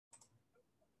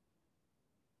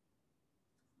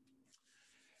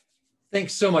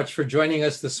Thanks so much for joining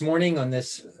us this morning on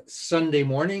this Sunday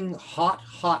morning,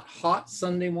 hot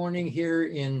Sunday morning here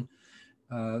in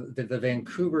the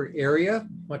Vancouver area,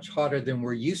 much hotter than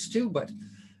we're used to, but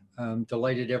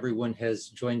delighted everyone has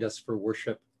joined us for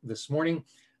worship this morning,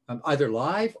 either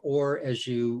live or as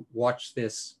you watch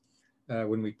this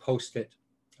when we post it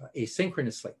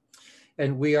asynchronously.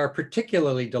 And we are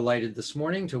particularly delighted this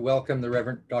morning to welcome the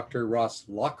Reverend Dr. Ross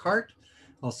Lockhart.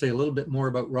 I'll say a little bit more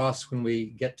about Ross when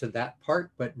we get to that part,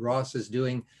 but Ross is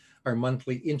doing our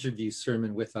monthly interview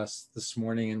sermon with us this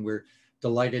morning, and we're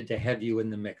delighted to have you in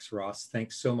the mix, Ross.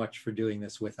 Thanks so much for doing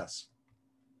this with us.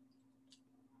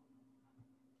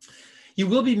 You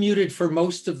will be muted for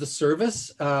most of the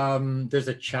service. There's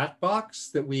a chat box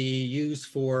that we use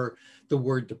for the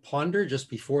word to ponder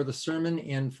just before the sermon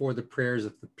and for the prayers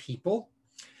of the people.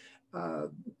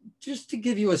 Just to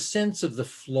give you a sense of the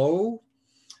flow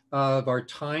of our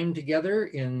time together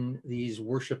in these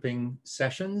worshiping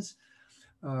sessions.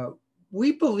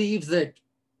 We believe that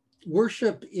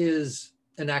worship is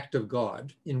an act of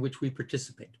God in which we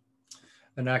participate,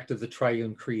 an act of the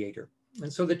triune creator.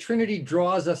 And so the Trinity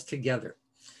draws us together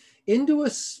into a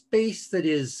space that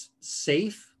is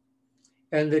safe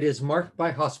and that is marked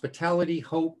by hospitality,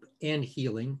 hope, and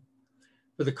healing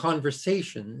for the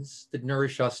conversations that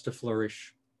nourish us to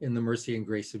flourish in the mercy and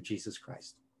grace of Jesus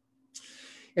Christ.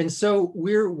 And so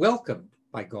we're welcomed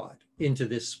by God into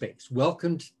this space,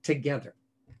 welcomed together.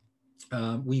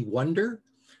 We wonder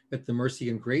at the mercy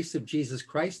and grace of Jesus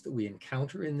Christ that we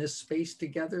encounter in this space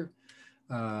together.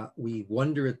 We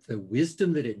wonder at the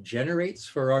wisdom that it generates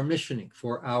for our missioning,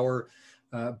 for our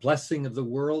blessing of the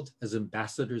world as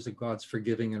ambassadors of God's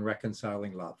forgiving and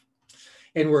reconciling love.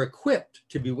 And we're equipped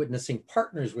to be witnessing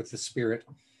partners with the Spirit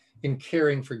in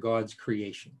caring for God's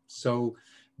creation. So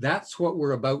that's what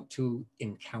we're about to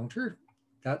encounter.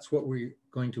 That's what we're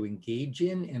going to engage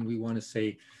in. And we want to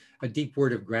say a deep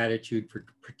word of gratitude for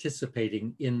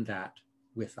participating in that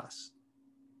with us.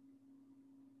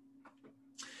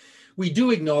 We do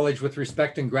acknowledge with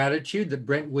respect and gratitude that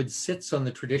Brentwood sits on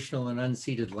the traditional and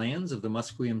unceded lands of the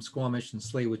Musqueam, Squamish, and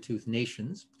Tsleil-Waututh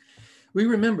nations. We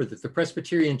remember that the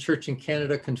Presbyterian Church in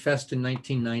Canada confessed in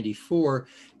 1994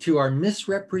 to our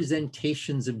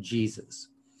misrepresentations of Jesus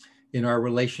in our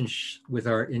relationship with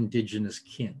our Indigenous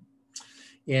kin.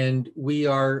 And we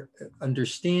are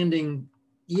understanding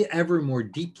ever more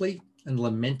deeply and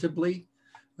lamentably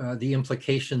the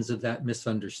implications of that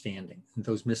misunderstanding and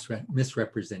those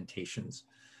misrepresentations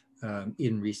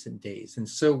in recent days. And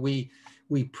so we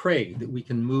pray that we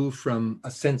can move from a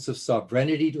sense of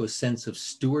sovereignty to a sense of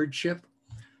stewardship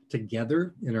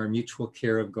together in our mutual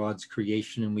care of God's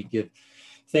creation. And we give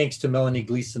thanks to Melanie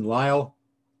Gleason-Lyle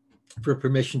for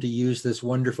permission to use this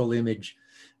wonderful image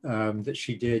that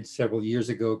she did several years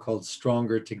ago called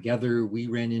Stronger Together. We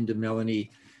ran into Melanie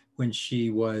when she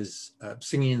was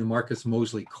singing in the Marcus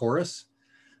Mosley Chorus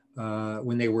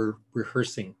when they were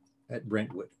rehearsing at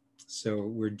Brentwood. So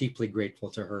we're deeply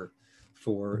grateful to her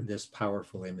for this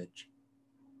powerful image.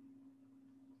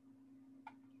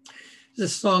 This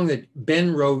is a song that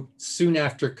Ben wrote soon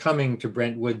after coming to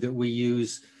Brentwood that we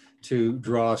use to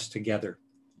draw us together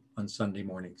on Sunday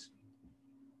mornings.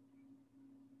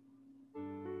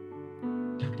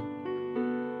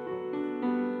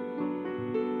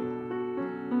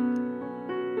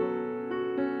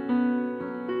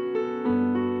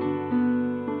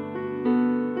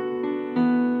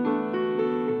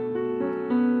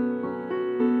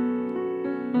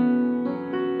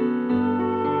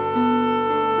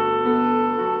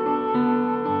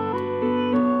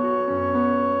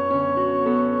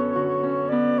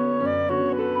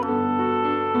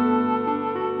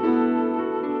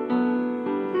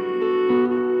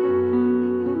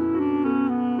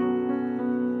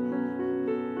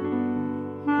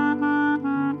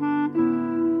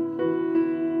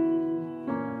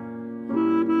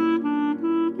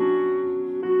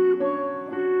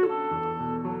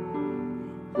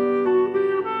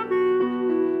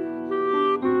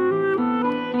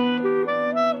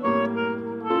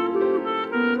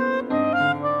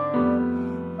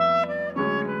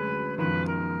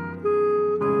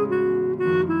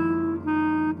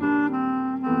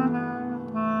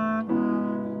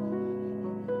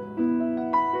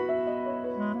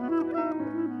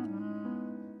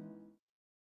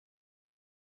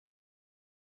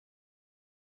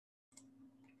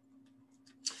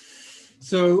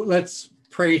 So let's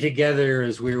pray together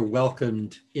as we're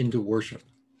welcomed into worship.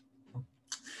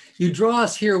 You draw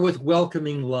us here with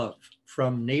welcoming love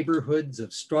from neighborhoods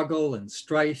of struggle and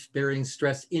strife, bearing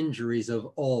stress injuries of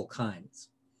all kinds.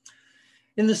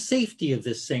 In the safety of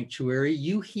this sanctuary,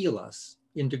 you heal us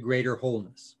into greater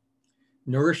wholeness.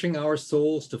 nourishing our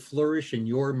souls to flourish in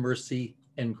your mercy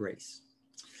and grace.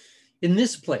 In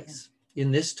this place,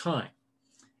 in this time,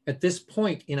 at this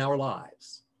point in our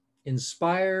lives,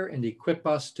 inspire and equip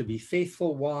us to be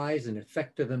faithful, wise, and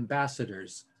effective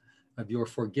ambassadors of your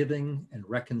forgiving and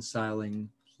reconciling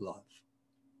love.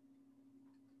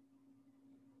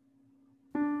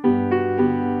 In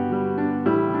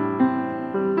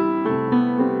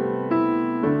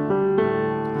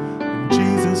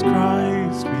Jesus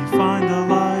Christ, we find the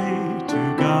light to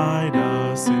guide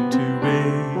us into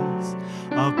ways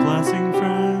of blessing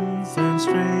friends and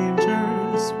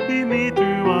strangers we meet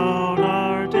throughout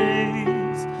our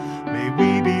days. May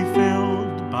we be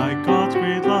filled by God's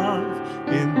great love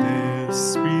in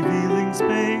this revealing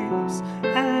space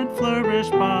and flourish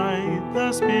by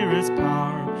the Spirit's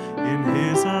power in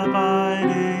His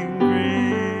abiding grace.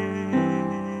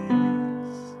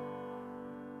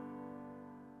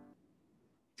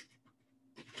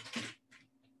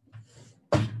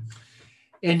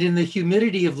 And in the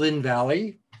humidity of Lynn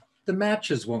Valley, the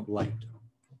matches won't light.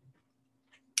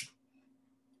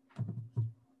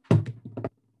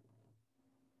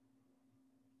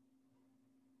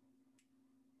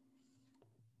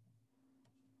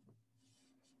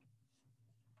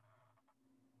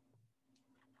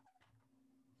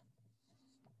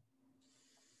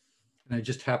 And I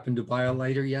just happened to buy a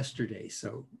lighter yesterday,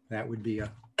 so that would be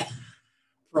a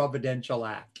providential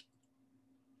act.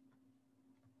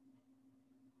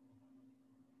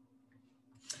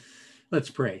 Let's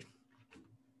pray.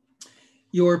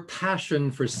 Your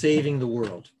passion for saving the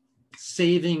world,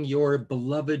 saving your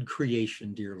beloved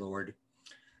creation, dear Lord,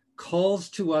 calls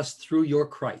to us through your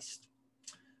Christ,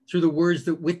 through the words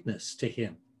that witness to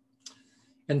him,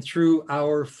 and through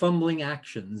our fumbling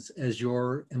actions as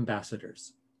your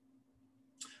ambassadors.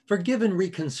 Forgive and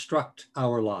reconstruct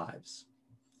our lives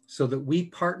so that we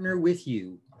partner with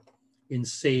you in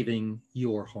saving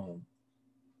your home.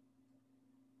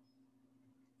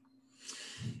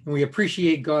 And we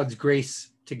appreciate God's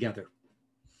grace together.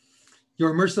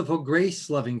 Your merciful grace,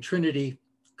 loving Trinity,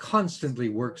 constantly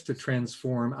works to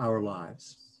transform our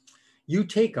lives. You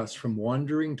take us from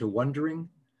wandering to wondering,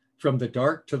 from the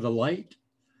dark to the light,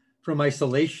 from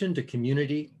isolation to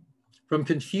community, from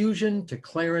confusion to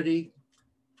clarity,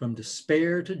 from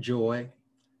despair to joy,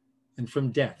 and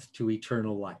from death to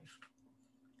eternal life.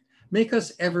 Make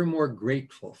us ever more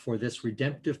grateful for this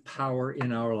redemptive power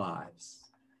in our lives,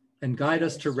 and guide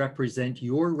us to represent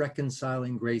your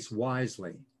reconciling grace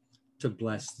wisely to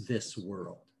bless this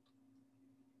world.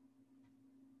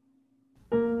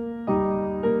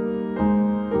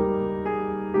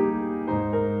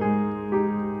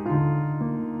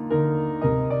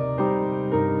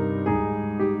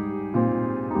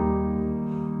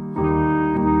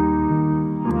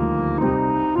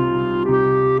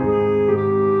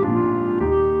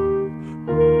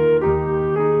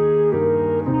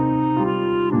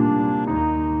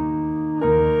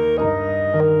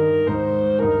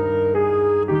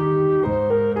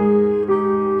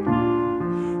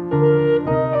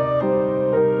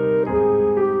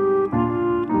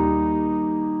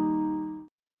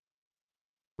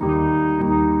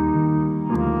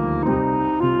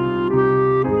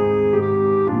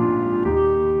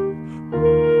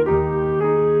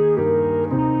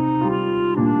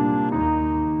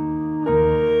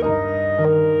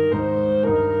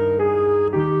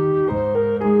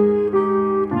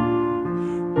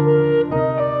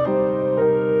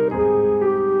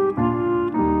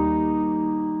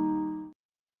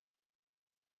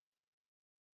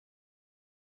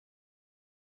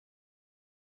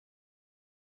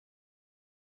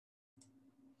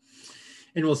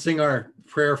 And we'll sing our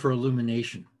prayer for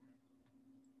illumination.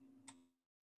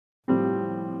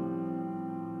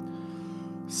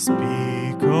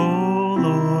 Speak, O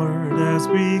Lord, as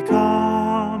we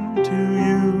come to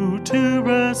you to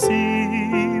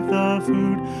receive the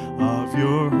food of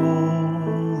your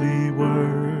holy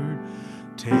word.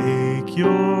 Take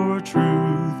your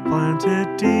truth, plant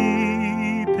it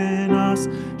deep in us,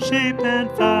 shape and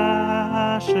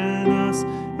fashion us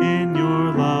in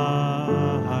your likeness.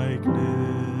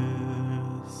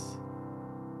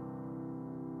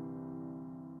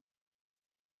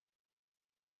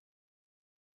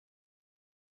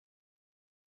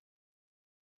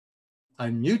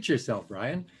 Unmute yourself,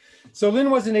 Ryan. So Lynn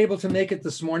wasn't able to make it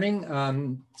this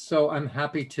morning, so I'm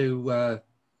happy to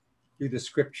do the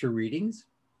scripture readings.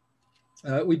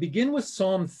 We begin with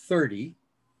Psalm 30.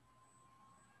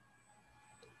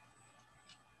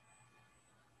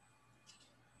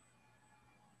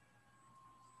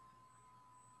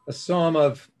 A psalm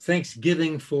of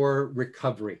thanksgiving for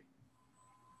recovery.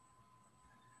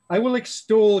 I will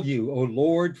extol you, O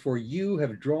Lord, for you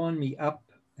have drawn me up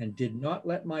and did not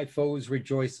let my foes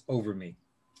rejoice over me.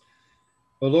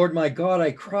 O Lord my God,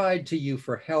 I cried to you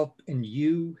for help, and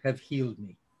you have healed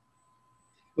me.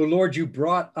 O Lord, you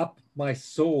brought up my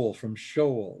soul from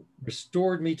Sheol,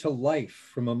 restored me to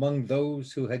life from among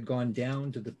those who had gone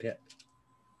down to the pit.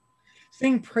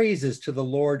 Sing praises to the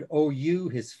Lord, O you,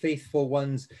 his faithful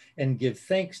ones, and give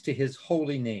thanks to his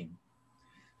holy name.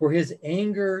 For his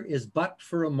anger is but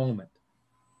for a moment.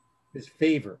 His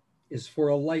favor is for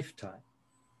a lifetime.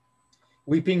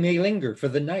 Weeping may linger for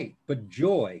the night, but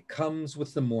joy comes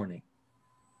with the morning.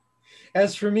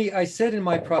 As for me, I said in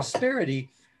my prosperity,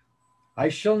 I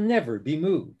shall never be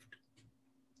moved.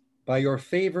 By your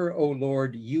favor, O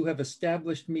Lord, you have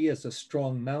established me as a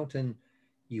strong mountain.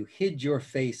 You hid your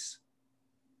face,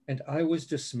 and I was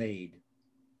dismayed.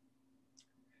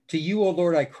 To you, O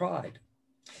Lord, I cried,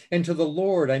 and to the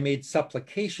Lord I made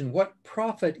supplication. What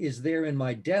profit is there in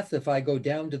my death if I go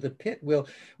down to the pit? Will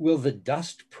the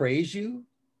dust praise you?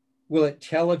 Will it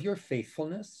tell of your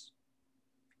faithfulness?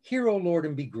 Hear, O Lord,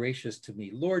 and be gracious to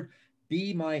me. Lord,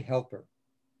 be my helper.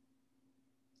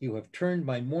 You have turned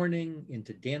my mourning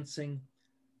into dancing.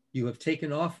 You have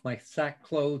taken off my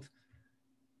sackcloth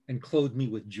and clothed me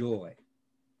with joy,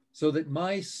 so that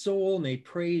my soul may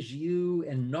praise you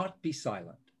and not be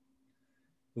silent.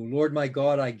 O Lord my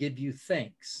God, I give you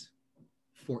thanks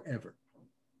forever.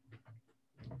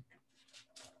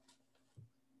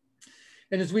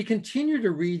 And as we continue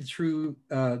to read through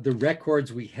the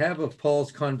records we have of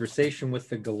Paul's conversation with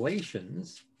the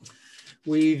Galatians,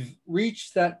 we've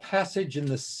reached that passage in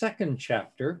the second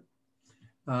chapter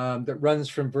that runs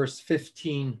from verse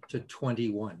 15 to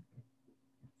 21.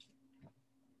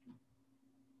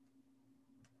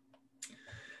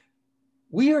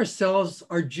 We ourselves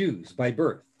are Jews by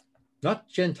birth, not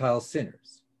Gentile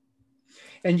sinners.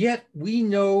 And yet we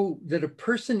know that a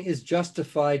person is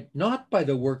justified not by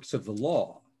the works of the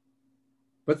law,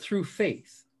 but through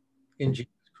faith in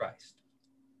Jesus Christ.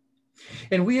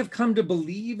 And we have come to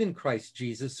believe in Christ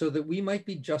Jesus so that we might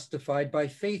be justified by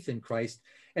faith in Christ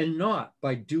and not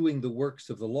by doing the works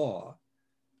of the law,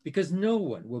 because no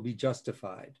one will be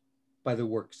justified by the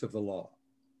works of the law.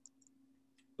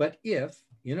 But if,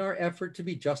 in our effort to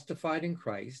be justified in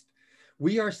Christ,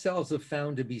 we ourselves have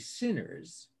found to be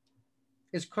sinners,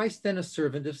 is Christ then a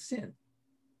servant of sin?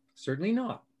 Certainly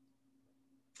not.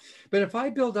 But if I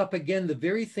build up again the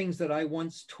very things that I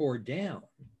once tore down,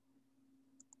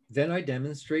 then I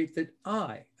demonstrate that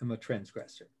I am a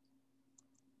transgressor.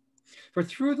 For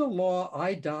through the law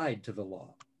I died to the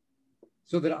law,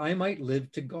 so that I might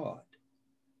live to God.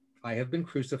 I have been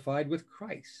crucified with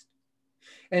Christ.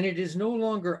 And it is no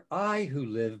longer I who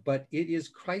live, but it is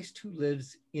Christ who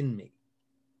lives in me.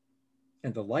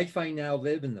 And the life I now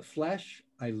live in the flesh,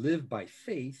 I live by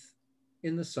faith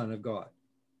in the Son of God,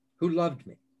 who loved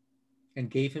me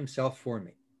and gave himself for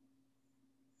me.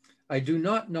 I do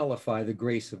not nullify the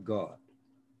grace of God.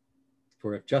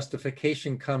 For if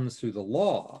justification comes through the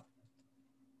law,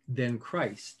 then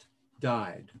Christ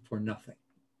died for nothing.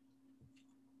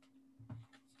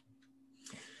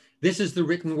 This is the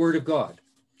written word of God,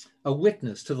 a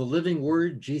witness to the living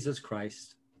word, Jesus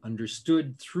Christ,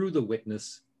 understood through the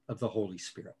witness of the Holy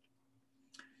Spirit.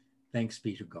 Thanks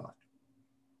be to God.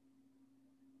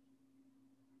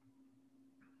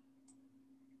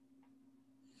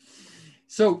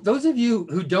 So those of you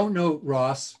who don't know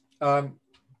Ross,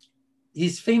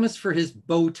 he's famous for his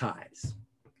bow ties.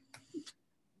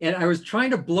 And I was trying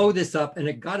to blow this up and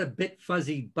it got a bit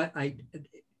fuzzy, but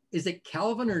is it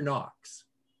Calvin or Knox?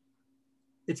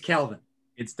 It's Calvin.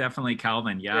 It's definitely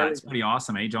Calvin. Yeah, it's pretty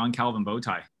awesome, eh? John Calvin bow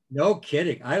tie. No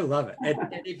kidding. I love it. And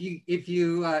if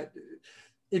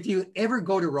you ever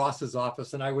go to Ross's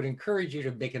office, and I would encourage you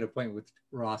to make an appointment with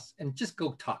Ross and just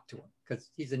go talk to him,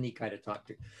 because he's a neat guy to talk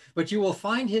to. But you will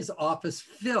find his office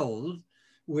filled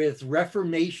with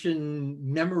Reformation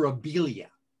memorabilia.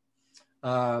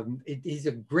 He's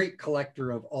a great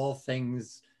collector of all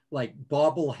things like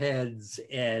bobbleheads,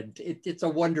 and it's a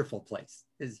wonderful place.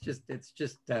 It's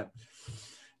just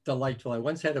delightful. I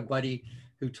once had a buddy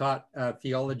who taught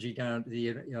theology down at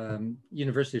the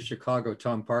University of Chicago,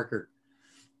 Tom Parker.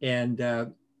 And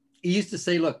he used to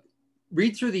say, look,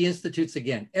 read through the Institutes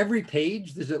again. Every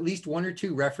page, there's at least one or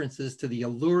two references to the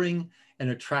alluring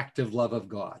and attractive love of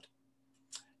God.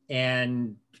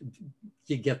 And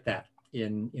you get that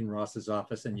in Ross's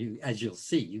office. And you, as you'll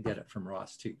see, you get it from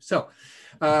Ross too. So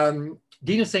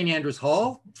Dean of St. Andrews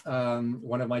Hall,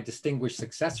 one of my distinguished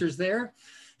successors there,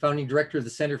 founding director of the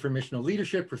Center for Missional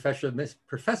Leadership, professor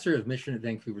of mission at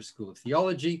Vancouver School of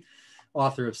Theology,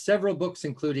 author of several books,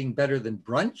 including Better Than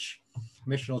Brunch,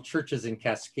 Missional Churches in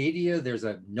Cascadia. There's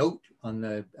a note on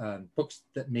the books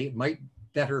that might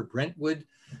better Brentwood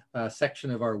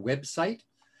section of our website,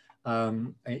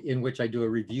 in which I do a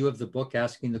review of the book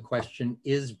asking the question,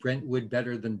 is Brentwood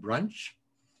better than brunch?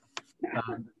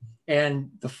 And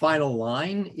the final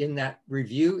line in that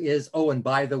review is, oh, and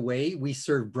by the way, we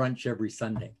serve brunch every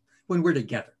Sunday when we're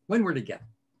together,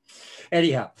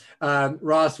 Anyhow,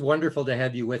 Ross, wonderful to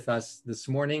have you with us this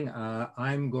morning.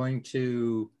 I'm going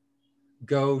to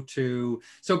go to,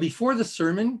 so before the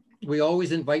sermon, we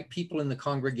always invite people in the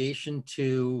congregation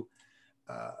to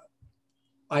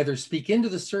either speak into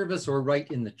the service or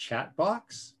write in the chat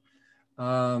box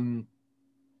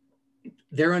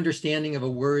their understanding of a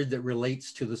word that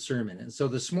relates to the sermon. And so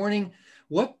this morning,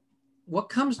 what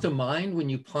comes to mind when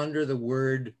you ponder the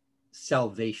word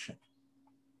salvation?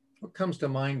 What comes to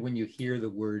mind when you hear the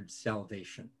word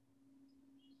salvation?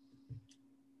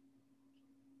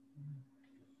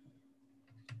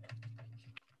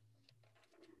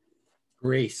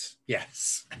 Grace,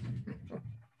 yes.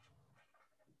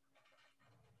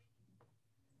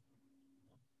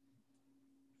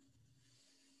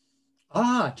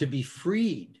 To be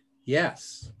freed,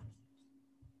 yes.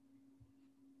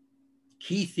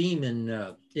 Key theme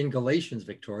in Galatians,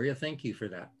 Victoria. Thank you for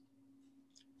that.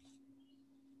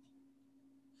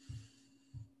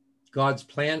 God's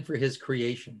plan for his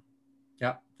creation.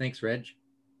 Yeah, thanks, Reg.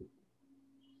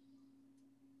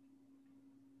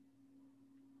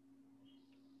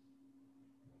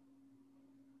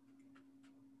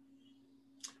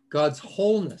 God's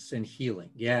wholeness and healing.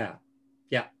 Yeah,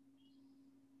 yeah.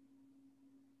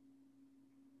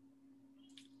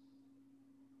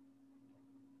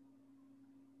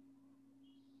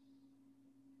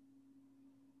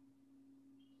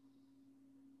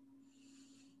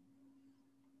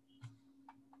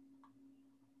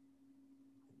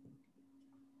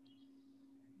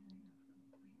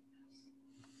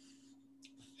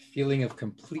 Feeling of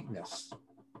completeness.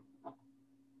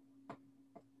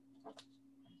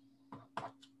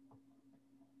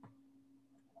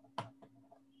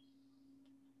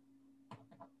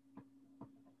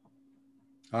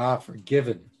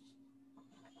 Forgiven.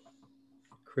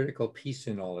 Critical piece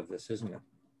in all of this, isn't it?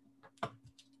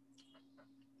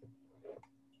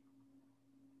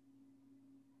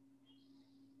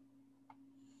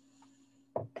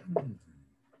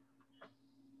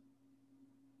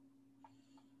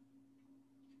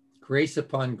 Grace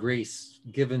upon grace,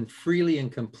 given freely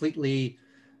and completely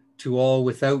to all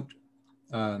without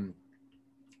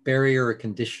barrier or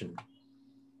condition.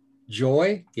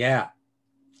 Joy, yeah.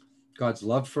 God's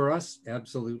love for us,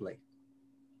 absolutely.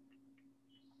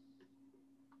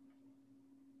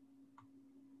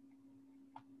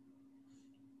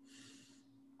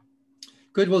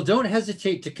 Good, well, don't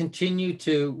hesitate to continue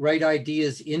to write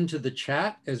ideas into the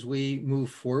chat as we move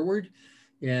forward,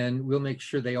 and we'll make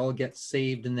sure they all get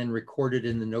saved and then recorded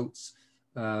in the notes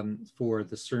for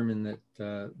the sermon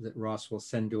that Ross will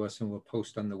send to us and we'll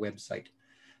post on the website.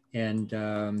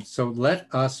 And so let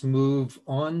us move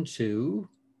on to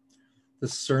the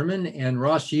sermon. And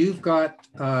Ross, you've got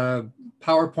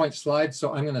PowerPoint slides,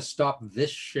 so I'm going to stop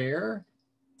this share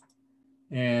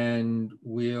and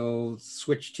we'll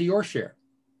switch to your share.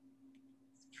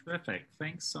 Terrific.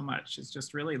 Thanks so much. It's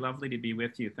just really lovely to be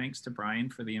with you. Thanks to Brian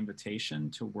for the invitation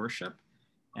to worship.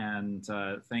 And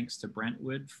thanks to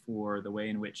Brentwood for the way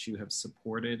in which you have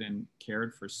supported and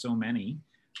cared for so many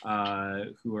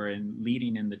who are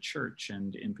leading in the church.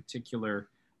 And in particular,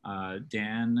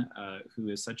 Dan, who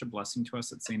is such a blessing to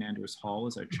us at St. Andrew's Hall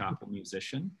as our chapel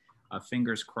musician.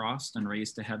 Fingers crossed and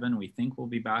raised to heaven. We think we'll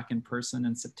be back in person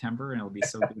in September, and it'll be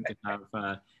so good to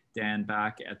have Dan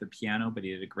back at the piano, but he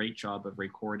did a great job of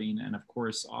recording, and of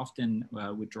course often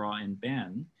would draw in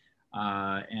Ben.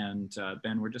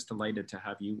 Ben, we're just delighted to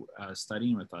have you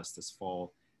studying with us this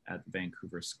fall at the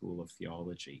Vancouver School of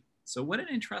Theology. So what an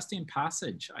interesting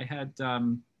passage. I had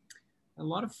a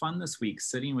lot of fun this week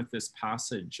sitting with this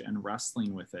passage and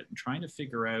wrestling with it and trying to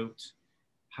figure out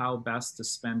how best to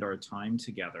spend our time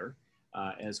together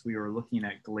as we were looking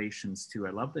at Galatians 2.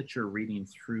 I love that you're reading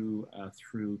through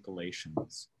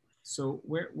Galatians. So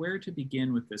where to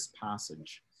begin with this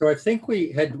passage? So I think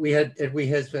we had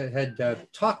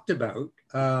talked about,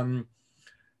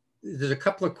 there's a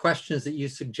couple of questions that you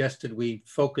suggested we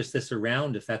focus this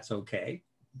around, if that's okay.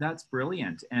 That's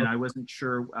brilliant. And I wasn't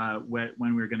sure when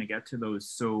we were going to get to those.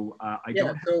 So I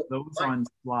don't have those on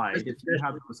slide. If you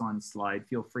have those on slide,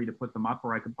 feel free to put them up,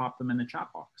 or I could pop them in the chat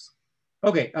box.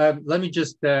 Okay, let me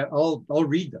just, I'll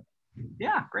read them.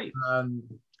 Yeah, great.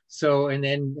 So, and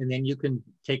then you can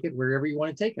take it wherever you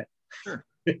want to take it. Sure.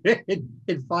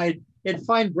 in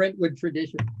fine Brentwood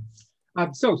tradition.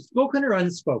 So spoken or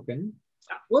unspoken,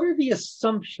 what are the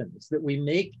assumptions that we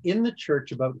make in the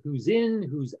church about who's in,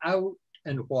 who's out,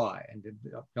 and why? And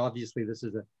obviously this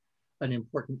is an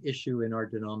important issue in our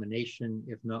denomination,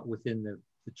 if not within the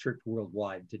church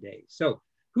worldwide today. So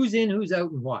who's in, who's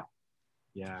out, and why?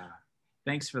 Yeah,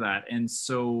 thanks for that. And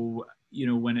so, you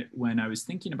know, when I was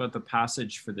thinking about the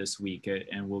passage for this week,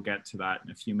 and we'll get to that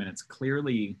in a few minutes,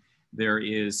 clearly there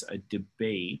is a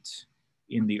debate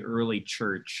in the early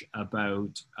church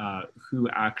about who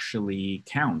actually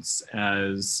counts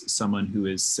as someone who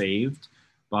is saved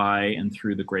by and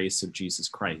through the grace of Jesus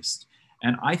Christ.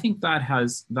 And I think that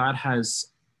has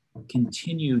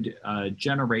continued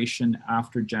generation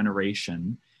after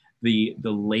generation. The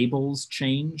labels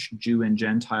change, Jew and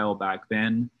Gentile back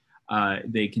then.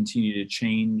 They continue to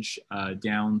change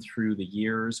down through the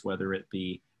years, whether it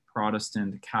be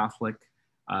Protestant, Catholic,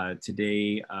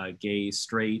 today, gay,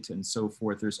 straight, and so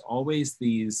forth. There's always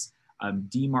these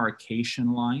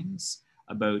demarcation lines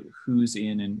about who's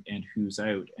in and who's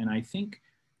out. And I think,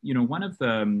 you know, one of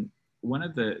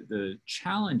the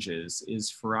challenges is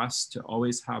for us to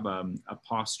always have a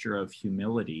posture of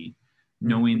humility,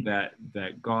 knowing that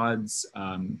God's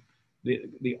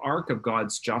the arc of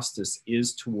God's justice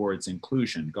is towards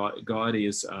inclusion. God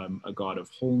is a God of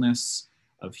wholeness,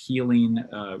 of healing.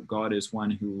 God is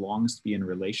one who longs to be in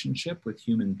relationship with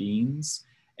human beings.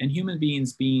 And human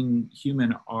beings, being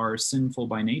human, are sinful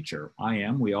by nature. I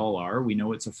am, we all are. We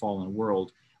know it's a fallen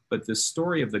world. But the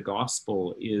story of the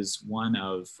gospel is one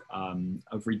of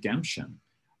redemption,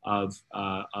 of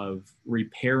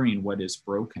repairing what is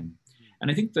broken. And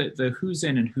I think that the who's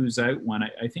in and who's out one,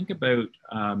 I think about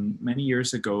many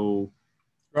years ago.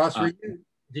 Ross,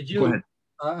 did you? Go ahead.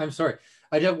 I'm sorry.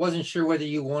 I wasn't sure whether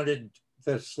you wanted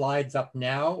the slides up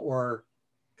now or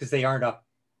because they aren't up.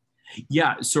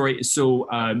 Yeah, sorry. So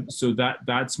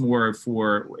that's more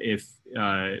for if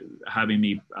having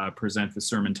me present the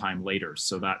sermon time later.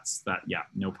 So that's that. Yeah,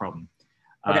 no problem.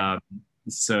 Okay.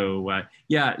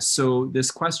 So this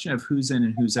question of who's in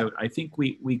and who's out, I think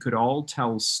we could all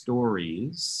tell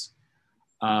stories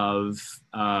of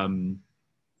the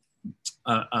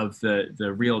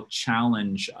real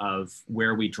challenge of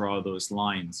where we draw those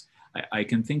lines. I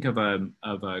can think of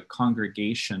a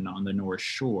congregation on the North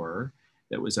Shore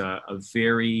that was a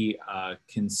very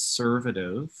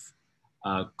conservative,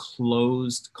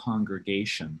 closed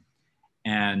congregation.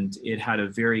 And it had a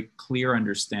very clear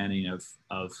understanding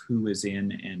of who is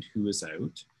in and who is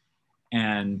out.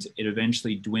 And it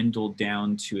eventually dwindled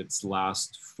down to its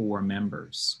last 4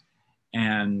 members.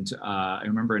 And I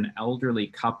remember an elderly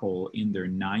couple in their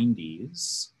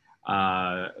 90s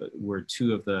were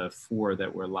 2 of the 4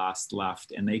 that were last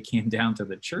left. And they came down to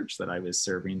the church that I was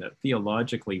serving that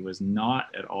theologically was not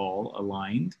at all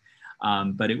aligned,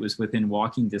 but it was within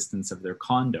walking distance of their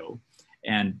condo.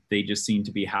 And they just seemed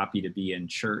to be happy to be in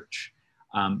church.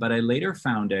 But I later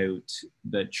found out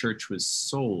that church was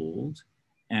sold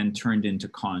and turned into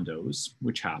condos,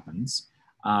 which happens.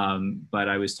 But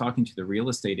I was talking to the real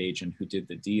estate agent who did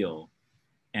the deal,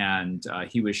 and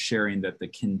he was sharing that the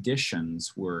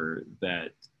conditions were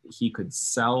that he could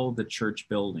sell the church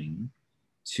building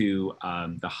to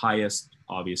the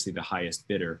highest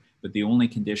bidder, but the only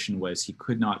condition was he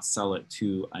could not sell it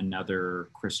to another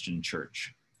Christian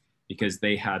church because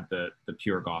they had the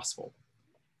pure gospel.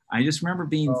 I just remember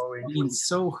being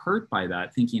so hurt by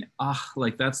that, thinking,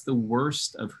 like that's the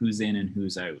worst of who's in and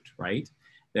who's out, right?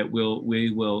 That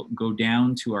we will go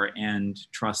down to our end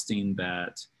trusting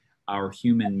that our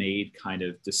human-made kind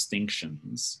of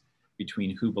distinctions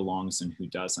between who belongs and who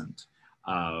doesn't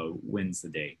wins the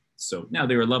day. So now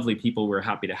they were lovely people, we're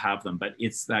happy to have them, but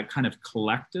it's that kind of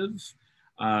collective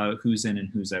who's in and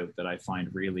who's out that I find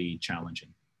really challenging.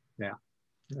 Yeah,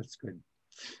 that's good.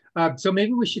 So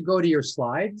maybe we should go to your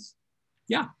slides.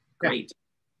 Yeah, great.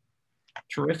 Yeah.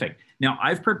 Terrific. Now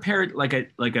I've prepared like a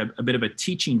bit of a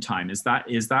teaching time. Is that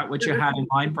what you had in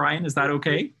mind, Brian? Is that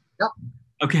okay? Yeah.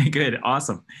 Okay, good,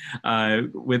 awesome.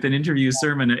 With an interview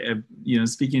sermon,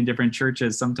 speaking in different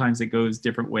churches, sometimes it goes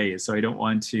different ways. So I don't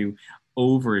want to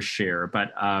overshare,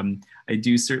 but I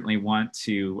do certainly want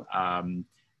to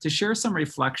share some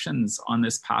reflections on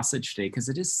this passage today, because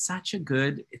it's such a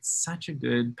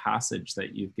good passage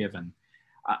that you've given.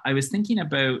 I was thinking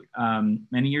about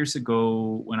many years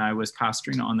ago when I was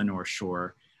pastoring on the North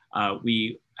Shore,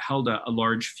 we held a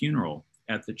large funeral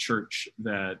at the church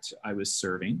that I was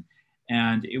serving.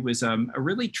 And it was a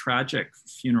really tragic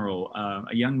funeral.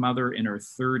 A young mother in her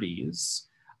 30s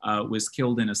was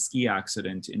killed in a ski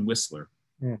accident in Whistler.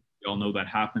 Yeah. We all know that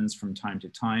happens from time to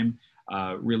time.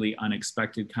 Really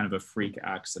unexpected, kind of a freak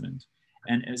accident.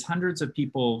 And as hundreds of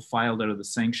people filed out of the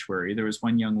sanctuary, there was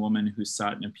one young woman who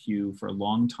sat in a pew for a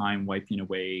long time, wiping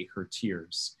away her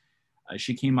tears.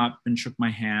 She came up and shook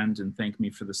my hand and thanked me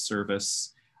for the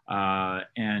service.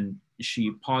 And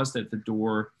she paused at the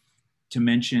door to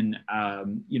mention,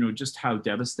 just how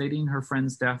devastating her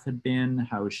friend's death had been,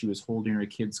 how she was holding her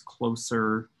kids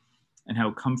closer, and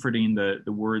how comforting the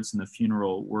words in the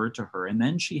funeral were to her. And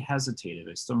then she hesitated.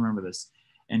 I still remember this.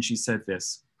 And she said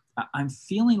this: I'm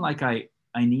feeling like I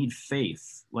need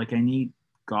faith, like I need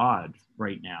God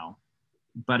right now,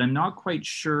 but I'm not quite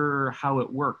sure how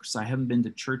it works. I haven't been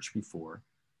to church before.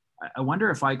 I wonder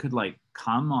if I could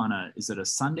come on is it a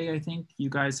Sunday, I think you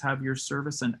guys have your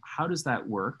service, and how does that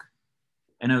work?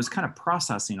 And I was kind of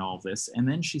processing all of this. And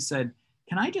then she said,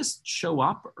 can I just show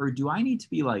up, or do I need to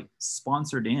be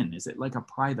sponsored in? Is it like a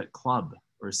private club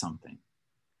or something?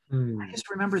 I just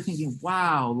remember thinking,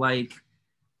 wow,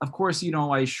 of course,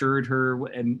 I assured her,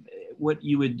 and what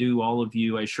you would do, all of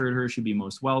you, I assured her she'd be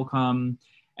most welcome.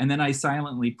 And then I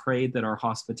silently prayed that our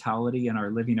hospitality and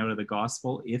our living out of the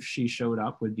gospel, if she showed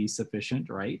up, would be sufficient,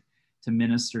 right, to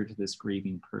minister to this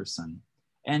grieving person.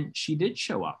 And she did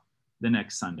show up the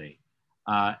next Sunday.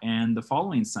 And the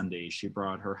following Sunday, she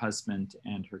brought her husband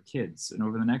and her kids. And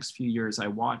over the next few years, I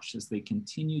watched as they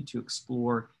continued to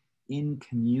explore in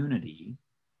community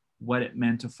what it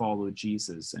meant to follow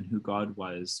Jesus and who God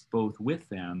was, both with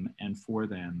them and for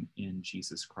them in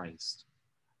Jesus Christ.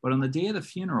 But on the day of the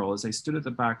funeral, as I stood at the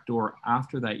back door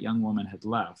after that young woman had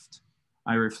left,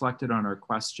 I reflected on her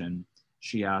question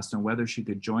she asked on whether she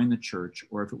could join the church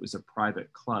or if it was a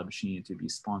private club she needed to be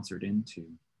sponsored into.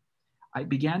 I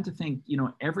began to think,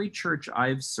 every church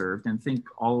I've served, and think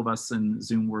all of us in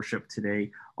Zoom worship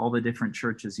today, all the different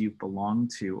churches you've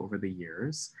belonged to over the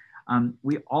years,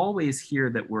 we always hear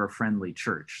that we're a friendly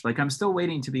church. I'm still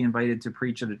waiting to be invited to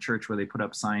preach at a church where they put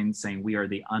up signs saying we are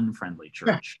the unfriendly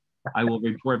church. I will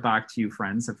report back to you,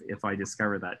 friends, if I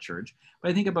discover that church.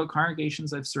 But I think about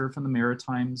congregations I've served from the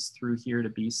Maritimes through here to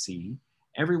BC.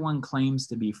 Everyone claims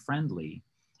to be friendly,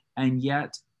 and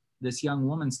yet this young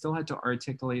woman still had to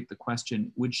articulate the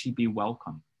question, would she be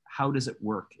welcome? How does it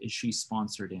work? Is she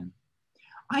sponsored in?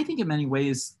 I think in many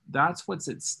ways, that's what's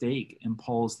at stake in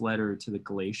Paul's letter to the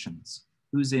Galatians.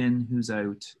 Who's in, who's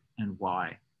out, and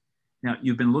why? Now,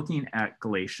 you've been looking at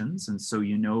Galatians, and so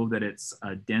you know that it's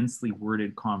a densely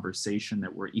worded conversation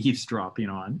that we're eavesdropping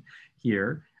on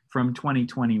here from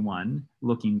 2021,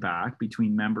 looking back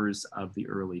between members of the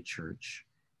early church.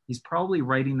 He's probably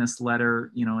writing this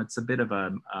letter, it's a bit of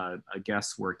a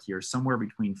guesswork here, somewhere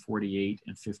between 48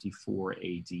 and 54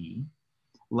 AD,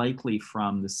 likely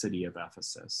from the city of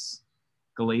Ephesus.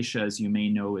 Galatia, as you may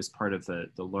know, is part of the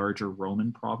larger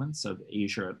Roman province of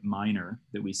Asia Minor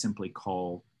that we simply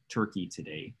call Turkey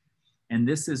today. And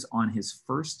this is on his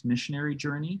first missionary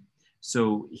journey.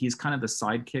 So he's kind of the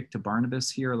sidekick to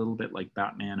Barnabas here, a little bit like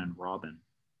Batman and Robin.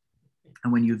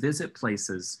 And when you visit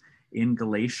places in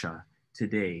Galatia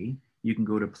today, you can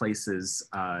go to places,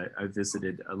 I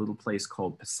visited a little place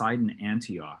called Poseidon,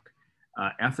 Antioch.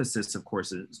 Ephesus, of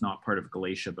course, is not part of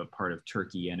Galatia, but part of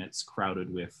Turkey, and it's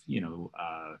crowded with,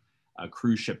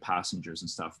 cruise ship passengers and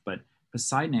stuff. But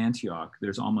Poseidon, Antioch,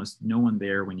 there's almost no one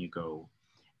there when you go.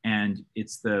 And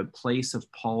it's the place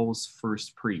of Paul's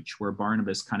first preach, where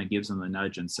Barnabas kind of gives him the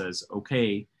nudge and says,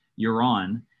 okay, you're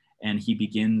on. And he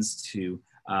begins to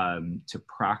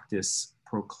practice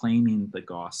proclaiming the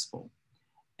gospel.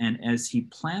 And as he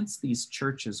plants these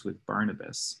churches with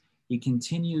Barnabas, he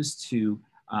continues to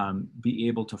be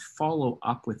able to follow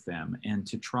up with them and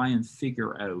to try and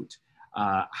figure out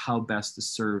how best to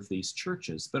serve these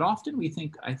churches. But often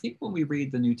I think when we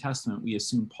read the New Testament, we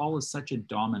assume Paul is such a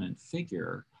dominant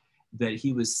figure that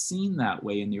he was seen that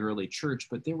way in the early church,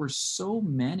 but there were so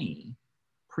many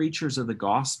preachers of the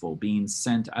gospel being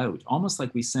sent out, almost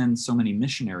like we send so many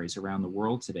missionaries around the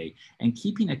world today, and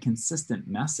keeping a consistent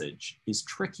message is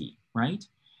tricky, right?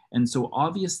 And so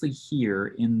obviously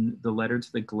here in the letter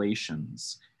to the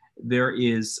Galatians, there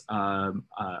is a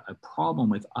problem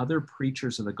with other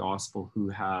preachers of the gospel who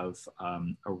have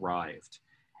arrived.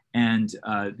 And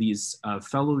these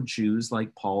fellow Jews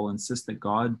like Paul insist that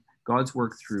God's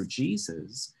work through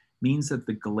Jesus means that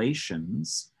the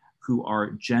Galatians, who are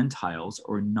Gentiles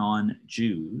or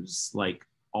non-Jews, like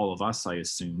all of us, I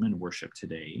assume, in worship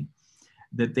today,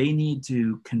 that they need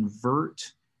to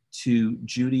convert to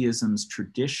Judaism's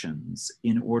traditions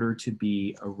in order to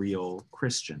be a real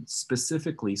Christian,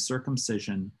 specifically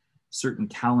circumcision, certain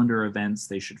calendar events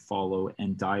they should follow,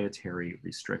 and dietary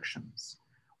restrictions.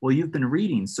 Well, you've been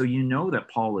reading, so you know that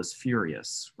Paul is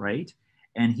furious, right?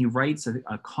 And he writes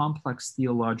a complex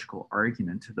theological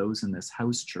argument to those in this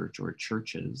house church or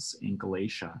churches in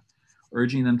Galatia,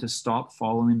 urging them to stop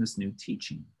following this new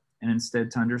teaching and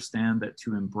instead to understand that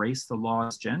to embrace the law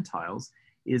as Gentiles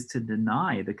is to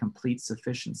deny the complete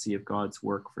sufficiency of God's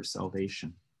work for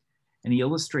salvation. And he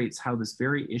illustrates how this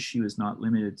very issue is not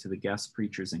limited to the guest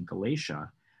preachers in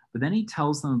Galatia, but then he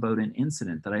tells them about an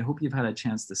incident that I hope you've had a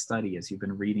chance to study as you've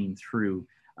been reading through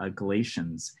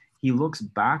Galatians. He looks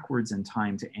backwards in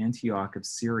time to Antioch of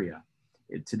Syria.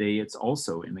 Today it's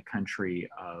also in the country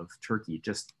of Turkey,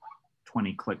 just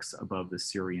 20 clicks above the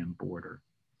Syrian border.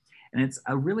 And it's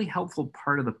a really helpful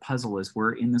part of the puzzle as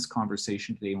we're in this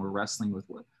conversation today and we're wrestling with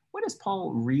what is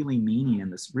Paul really meaning in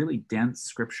this really dense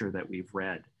scripture that we've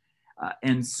read.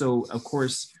 And so, of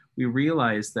course, we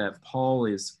realize that Paul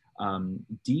is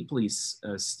deeply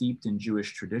steeped in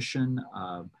Jewish tradition,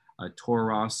 a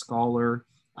Torah scholar,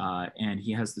 and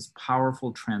he has this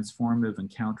powerful transformative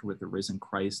encounter with the risen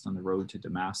Christ on the road to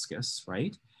Damascus,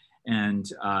 right? And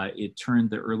it turned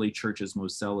the early church's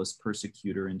most zealous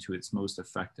persecutor into its most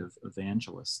effective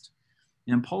evangelist.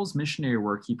 In Paul's missionary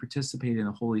work, he participated in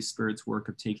the Holy Spirit's work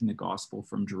of taking the gospel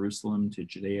from Jerusalem to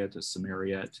Judea to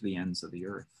Samaria to the ends of the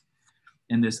earth.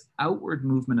 And this outward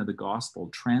movement of the gospel,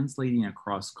 translating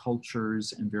across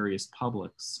cultures and various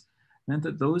publics, meant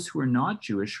that those who were not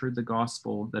Jewish heard the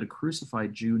gospel that a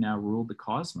crucified Jew now ruled the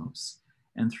cosmos.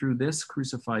 And through this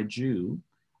crucified Jew,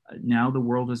 now the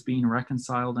world is being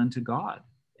reconciled unto God.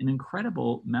 An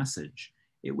incredible message.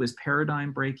 It was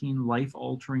paradigm breaking, life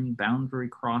altering, boundary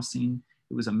crossing.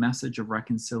 It was a message of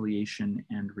reconciliation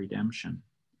and redemption.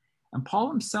 And Paul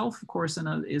himself, of course,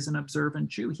 is an observant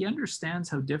Jew. He understands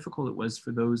how difficult it was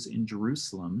for those in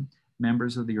Jerusalem,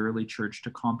 members of the early church,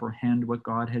 to comprehend what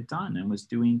God had done and was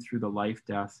doing through the life,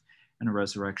 death, and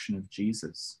resurrection of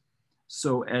Jesus.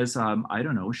 So as, I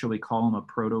don't know, shall we call him a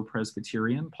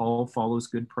proto-Presbyterian? Paul follows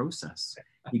good process.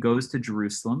 He goes to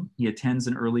Jerusalem. He attends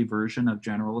an early version of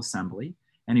General Assembly,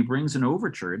 and he brings an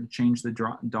overture to change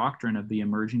the doctrine of the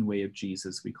emerging way of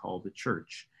Jesus we call the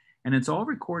church. And it's all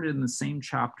recorded in the same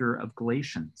chapter of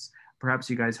Galatians.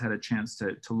 Perhaps you guys had a chance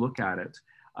to look at it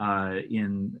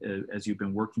as you've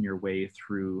been working your way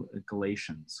through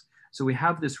Galatians. So we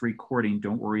have this recording.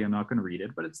 Don't worry, I'm not going to read it,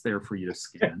 but it's there for you to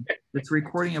scan. It's a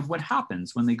recording of what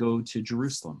happens when they go to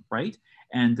Jerusalem, right?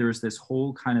 And there's this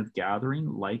whole kind of gathering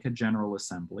like a general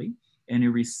assembly, and he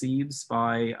receives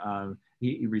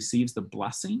he receives the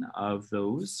blessing of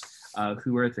those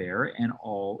who are there, and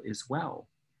all is well.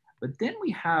 But then we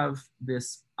have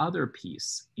this other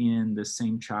piece in the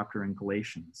same chapter in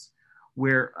Galatians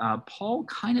where Paul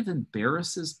kind of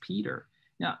embarrasses Peter.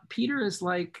 Now, Peter is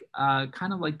like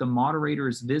kind of like the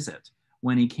moderator's visit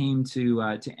when he came to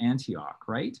Antioch,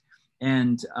 right?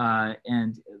 And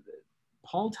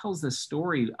Paul tells this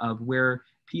story of where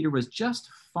Peter was just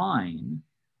fine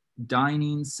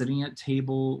dining, sitting at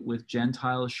table with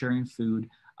Gentiles, sharing food,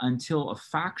 until a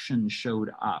faction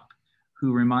showed up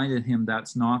who reminded him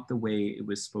that's not the way it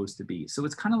was supposed to be. So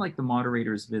it's kind of like the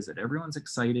moderator's visit. Everyone's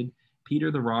excited. Peter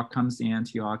the Rock comes to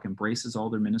Antioch, embraces all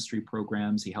their ministry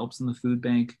programs. He helps in the food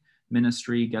bank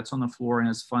ministry, gets on the floor and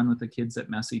has fun with the kids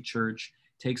at Messy Church,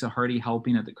 takes a hearty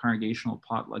helping at the congregational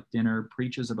potluck dinner,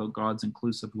 preaches about God's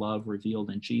inclusive love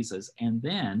revealed in Jesus. And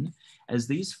then as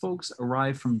these folks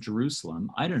arrive from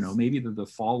Jerusalem, I don't know, maybe they're the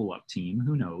follow-up team,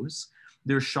 who knows?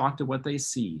 They're shocked at what they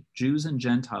see, Jews and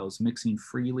Gentiles mixing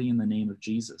freely in the name of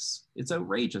Jesus. It's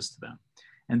outrageous to them.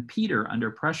 And Peter,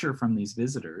 under pressure from these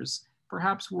visitors,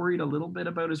 perhaps worried a little bit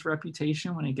about his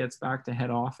reputation when he gets back to head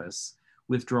office,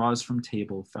 withdraws from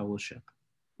table fellowship.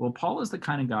 Well, Paul is the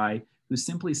kind of guy who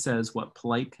simply says what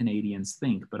polite Canadians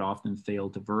think, but often fail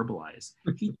to verbalize.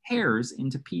 He tears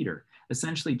into Peter,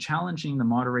 essentially challenging the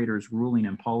moderator's ruling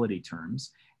in polity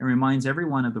terms, and reminds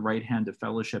everyone of the right hand of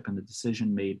fellowship and the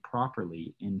decision made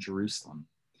properly in Jerusalem.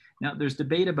 Now, there's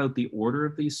debate about the order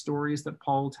of these stories that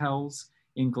Paul tells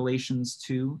in Galatians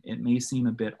 2. It may seem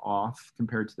a bit off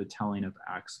compared to the telling of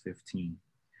Acts 15.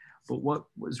 But what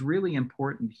was really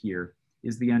important here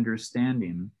is the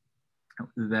understanding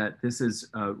that this is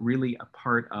really a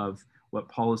part of what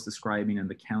Paul is describing in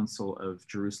the Council of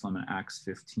Jerusalem in Acts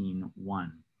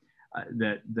 15:1.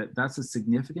 That's a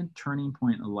significant turning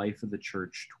point in the life of the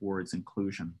church towards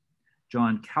inclusion.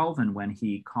 John Calvin, when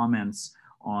he comments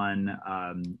on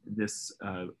this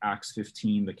Acts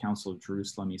 15, the Council of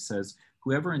Jerusalem, he says,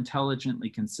 "Whoever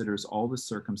intelligently considers all the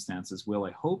circumstances will,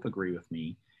 I hope, agree with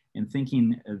me in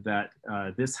thinking that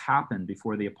this happened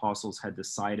before the apostles had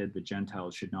decided the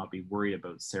Gentiles should not be worried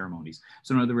about ceremonies."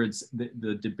 So in other words,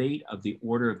 the debate of the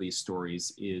order of these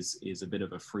stories is a bit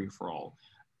of a free-for-all.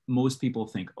 Most people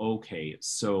think, okay,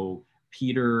 so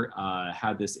Peter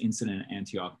had this incident in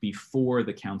Antioch before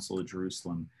the Council of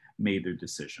Jerusalem. made their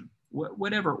decision.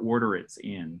 Whatever order it's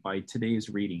in, by today's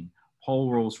reading,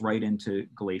 Paul rolls right into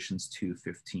Galatians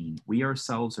 2:15. We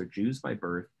ourselves are Jews by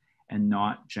birth and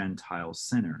not Gentile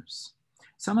sinners.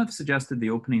 Some have suggested the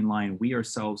opening line, we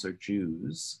ourselves are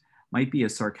Jews, might be a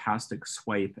sarcastic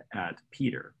swipe at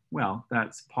Peter. Well,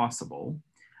 that's possible.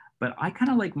 But I kind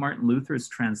of like Martin Luther's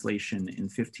translation in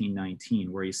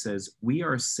 1519, where he says, we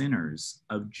are sinners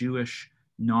of Jewish,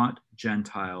 not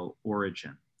Gentile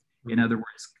origin. In other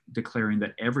words, declaring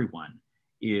that everyone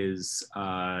is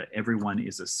a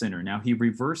sinner. Now, he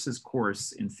reverses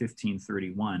course in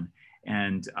 1531,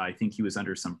 and I think he was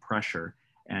under some pressure.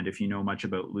 And if you know much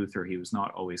about Luther, he was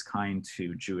not always kind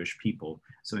to Jewish people,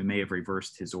 so he may have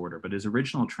reversed his order. But his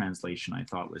original translation, I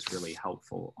thought, was really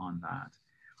helpful on that.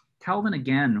 Calvin,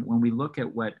 again, when we look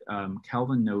at what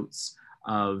Calvin notes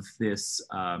of this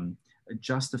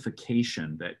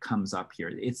justification that comes up here,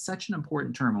 it's such an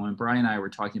important term. And when Brian and I were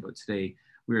talking about today,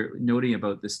 we were noting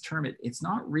about this term, it's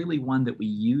not really one that we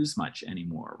use much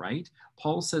anymore, right?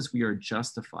 Paul says we are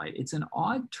justified. It's an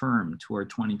odd term to our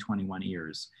 2021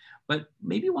 ears, but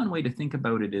maybe one way to think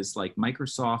about it is like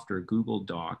Microsoft or Google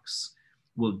Docs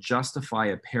will justify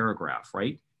a paragraph,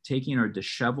 right? Taking our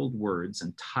disheveled words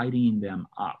and tidying them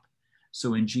up.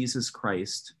 So in Jesus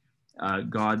Christ,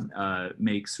 God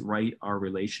makes right our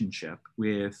relationship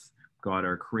with God,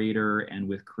 our creator, and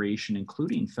with creation,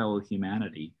 including fellow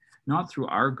humanity, not through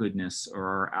our goodness or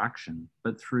our action,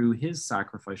 but through his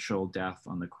sacrificial death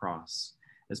on the cross.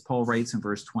 As Paul writes in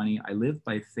verse 20, I live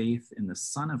by faith in the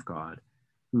Son of God,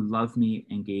 who loved me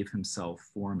and gave himself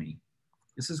for me.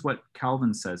 This is what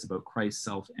Calvin says about Christ's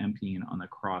self-emptying on the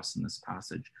cross in this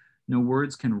passage. No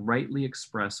words can rightly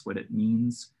express what it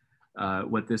means,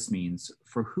 what this means,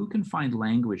 for who can find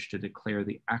language to declare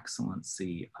the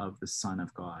excellency of the Son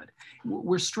of God?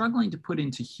 We're struggling to put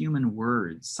into human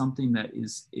words something that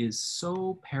is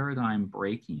so paradigm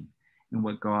breaking in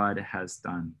what God has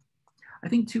done. I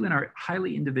think too, in our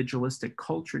highly individualistic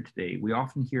culture today, we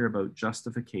often hear about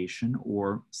justification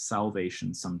or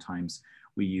salvation. Sometimes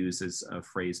we use as a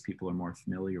phrase people are more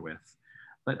familiar with.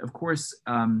 But of course,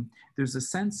 there's a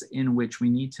sense in which we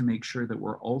need to make sure that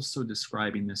we're also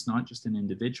describing this not just in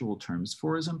individual terms,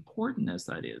 for as important as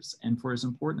that is, and for as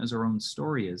important as our own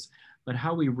story is, but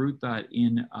how we root that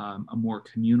in a more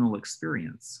communal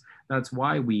experience. That's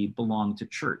why we belong to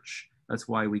church. That's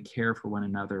why we care for one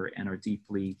another and are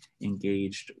deeply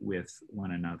engaged with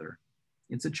one another.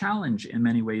 It's a challenge in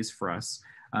many ways for us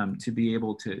to be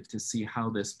able to see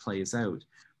how this plays out.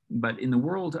 But in the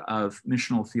world of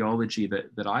missional theology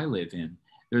that I live in,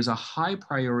 there's a high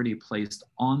priority placed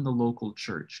on the local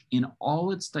church in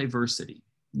all its diversity.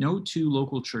 No two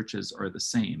local churches are the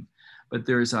same, but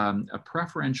there's a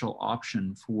preferential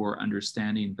option for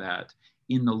understanding that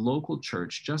in the local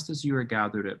church, just as you are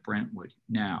gathered at Brentwood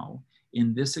now,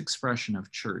 in this expression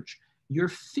of church, you're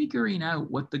figuring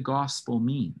out what the gospel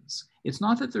means. It's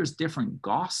not that there's different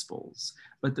gospels,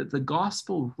 but that the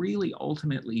gospel really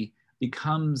ultimately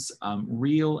becomes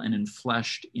real and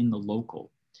enfleshed in the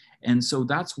local. And so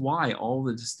that's why all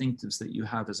the distinctives that you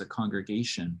have as a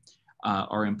congregation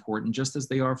are important, just as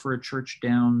they are for a church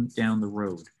down the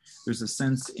road. There's a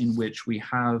sense in which we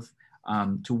have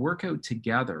to work out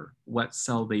together what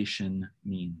salvation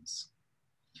means.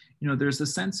 You know, there's a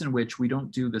sense in which we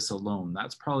don't do this alone.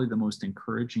 That's probably the most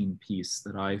encouraging piece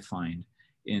that I find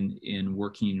in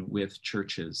working with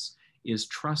churches, is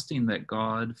trusting that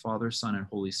God, Father, Son, and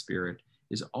Holy Spirit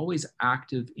is always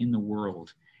active in the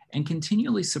world and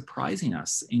continually surprising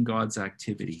us in God's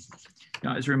activity.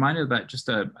 Now, I was reminded of that just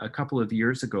a couple of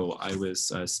years ago. I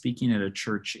was speaking at a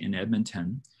church in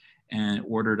Edmonton and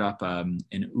ordered up an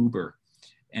Uber,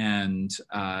 and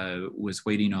was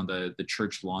waiting on the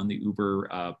church lawn. The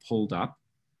Uber pulled up,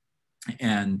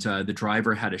 and the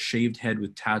driver had a shaved head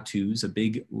with tattoos, a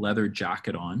big leather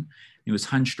jacket on. He was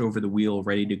hunched over the wheel,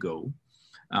 ready to go.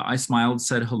 I smiled,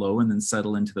 said hello, and then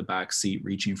settled into the back seat,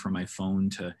 reaching for my phone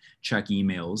to check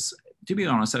emails. To be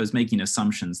honest, I was making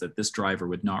assumptions that this driver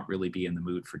would not really be in the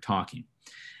mood for talking.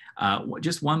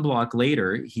 Just one block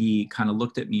later, he kind of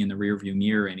looked at me in the rearview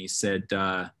mirror and he said,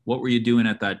 what were you doing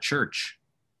at that church?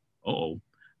 Uh-oh.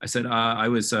 I said, I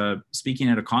was speaking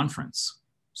at a conference.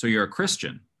 So you're a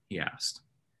Christian? He asked.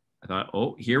 I thought,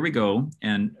 oh, here we go.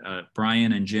 And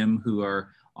Brian and Jim, who are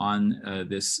on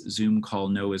this Zoom call,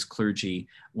 know as clergy,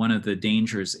 one of the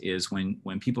dangers is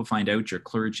when people find out you're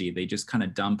clergy, they just kind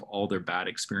of dump all their bad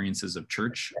experiences of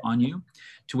church on you,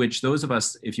 to which those of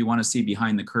us, if you want to see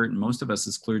behind the curtain, most of us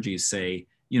as clergy say,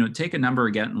 you know, take a number or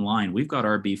get in line. We've got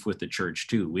our beef with the church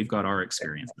too. We've got our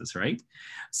experiences, right?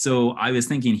 So I was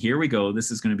thinking, here we go.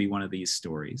 This is going to be one of these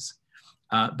stories.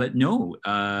 But no,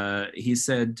 he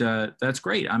said, that's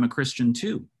great. I'm a Christian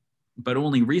too, but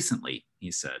only recently,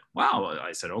 he said. Wow.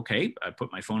 I said, okay. I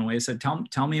put my phone away. I said,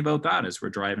 tell me about that as we're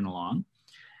driving along.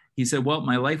 He said, well,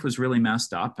 my life was really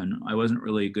messed up and I wasn't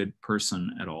really a good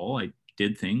person at all. I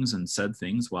did things and said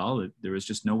things. Well, there was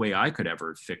just no way I could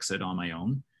ever fix it on my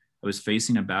own. I was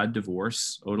facing a bad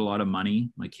divorce, owed a lot of money.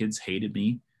 My kids hated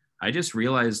me. I just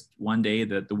realized one day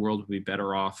that the world would be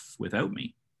better off without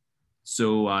me.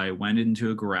 So I went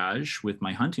into a garage with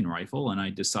my hunting rifle and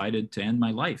I decided to end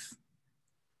my life.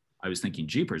 I was thinking,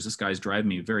 jeepers, this guy's driving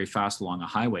me very fast along a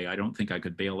highway. I don't think I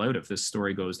could bail out if this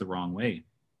story goes the wrong way.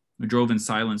 I drove in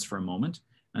silence for a moment.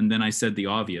 And then I said the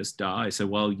obvious, duh. I said,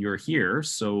 well, you're here.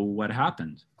 So what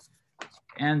happened?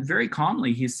 And very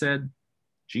calmly, he said,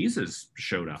 Jesus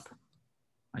showed up.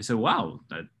 I said, wow,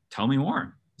 tell me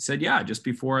more. He said, yeah, just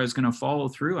before I was going to follow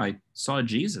through, I saw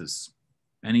Jesus.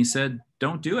 And he said,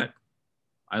 don't do it.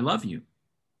 I love you.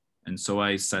 And so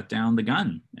I set down the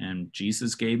gun and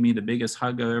Jesus gave me the biggest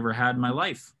hug I've ever had in my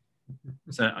life.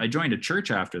 So I joined a church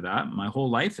after that. My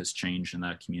whole life has changed in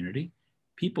that community.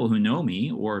 People who know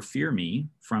me or fear me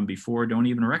from before don't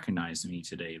even recognize me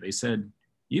today. They said,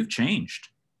 you've changed.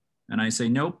 And I say,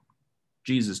 nope,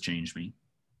 Jesus changed me.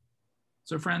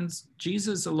 So friends,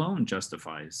 Jesus alone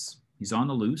justifies. He's on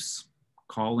the loose,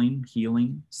 calling,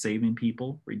 healing, saving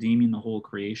people, redeeming the whole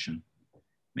creation.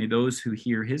 May those who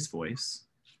hear his voice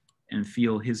and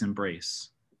feel his embrace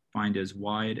find as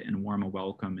wide and warm a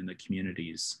welcome in the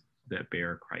communities that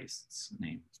bear Christ's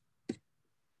name.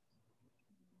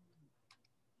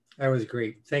 That was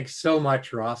great. Thanks so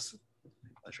much, Ross. My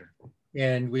pleasure.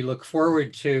 And we look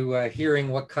forward to hearing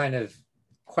what kind of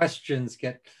questions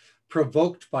get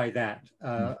provoked by that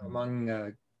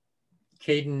among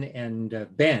Caden and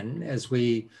Ben as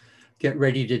we get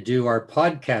ready to do our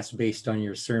podcast based on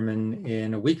your sermon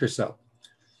in a week or so.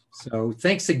 So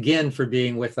thanks again for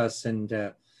being with us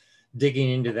and digging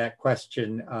into that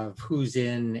question of who's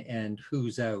in and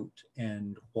who's out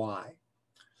and why.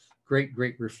 Great,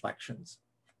 great reflections.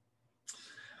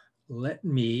 Let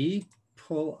me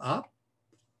pull up.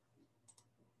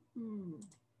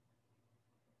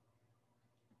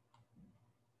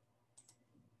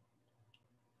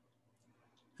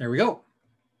 There we go.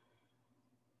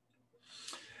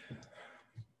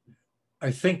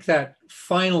 I think that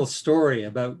final story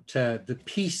about the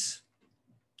peace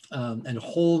and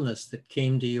wholeness that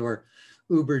came to your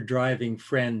Uber driving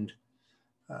friend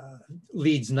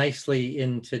leads nicely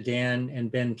into Dan and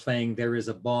Ben playing There Is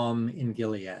a Balm in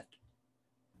Gilead.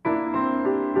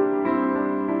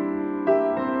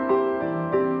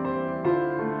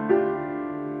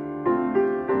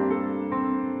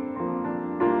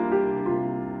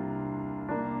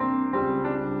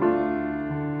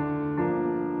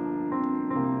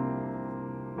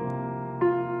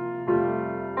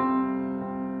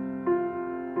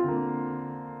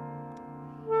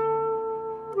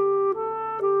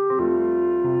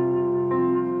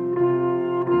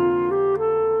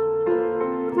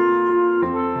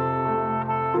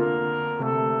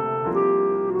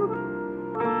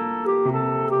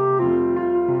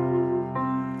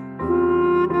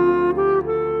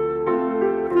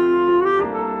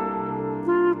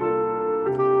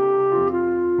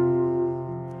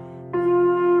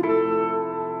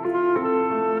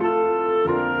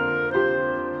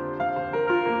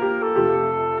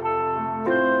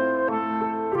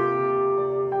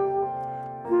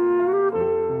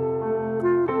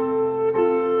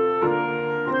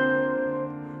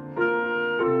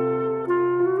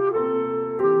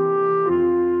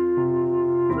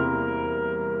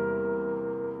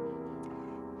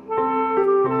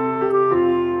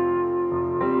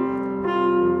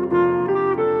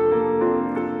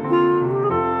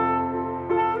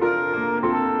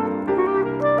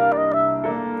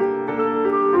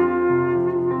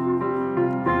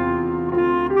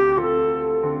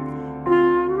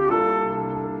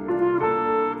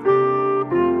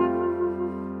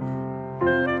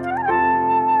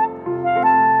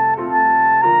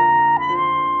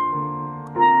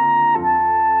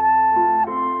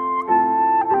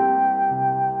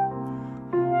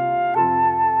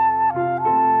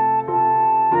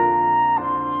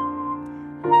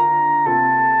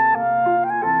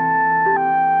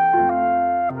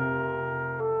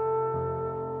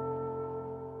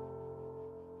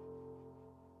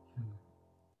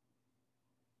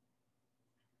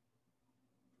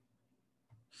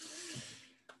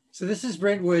 So this is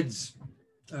Brentwood's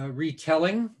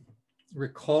recalling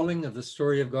of the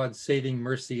story of God's saving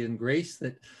mercy and grace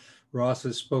that Ross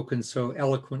has spoken so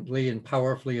eloquently and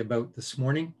powerfully about this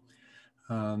morning.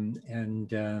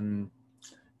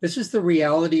 This is the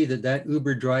reality that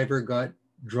Uber driver got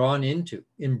drawn into,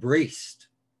 embraced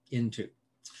into.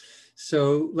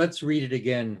 So let's read it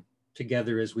again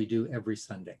together as we do every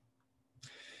Sunday.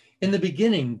 In the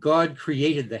beginning, God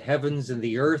created the heavens and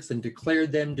the earth and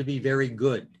declared them to be very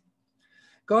good.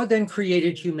 God then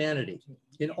created humanity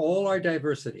in all our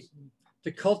diversity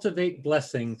to cultivate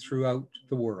blessing throughout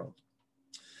the world.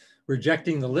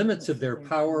 Rejecting the limits of their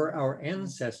power, our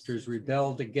ancestors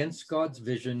rebelled against God's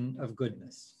vision of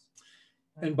goodness.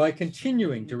 And by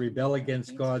continuing to rebel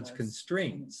against God's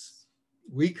constraints,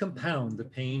 we compound the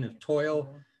pain of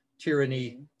toil,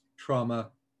 tyranny,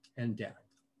 trauma, and death.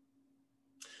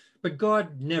 But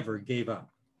God never gave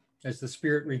up, as the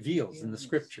Spirit reveals in the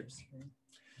scriptures.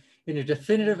 In a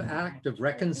definitive act of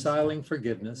reconciling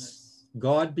forgiveness,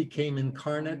 God became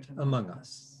incarnate among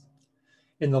us.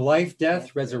 In the life,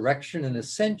 death, resurrection, and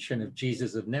ascension of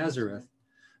Jesus of Nazareth,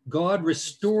 God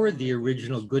restored the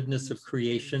original goodness of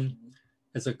creation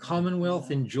as a commonwealth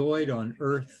enjoyed on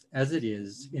earth as it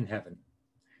is in heaven.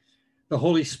 The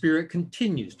Holy Spirit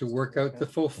continues to work out the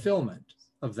fulfillment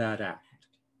of that act.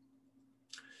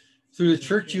 Through the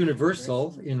Church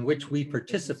Universal, in which we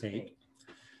participate,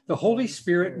 the Holy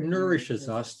Spirit nourishes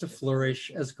us to flourish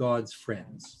as God's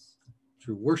friends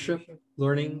through worship,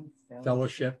 learning,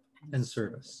 fellowship, and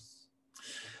service.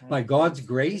 By God's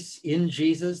grace in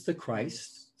Jesus the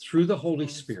Christ, through the Holy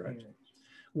Spirit,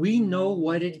 we know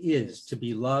what it is to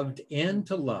be loved and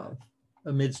to love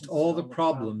amidst all the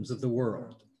problems of the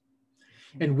world.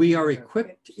 And we are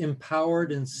equipped,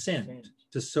 empowered, and sent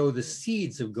to sow the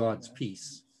seeds of God's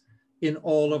peace in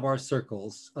all of our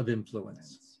circles of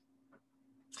influence.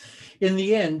 In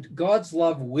the end, God's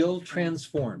love will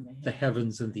transform the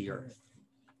heavens and the earth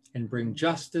and bring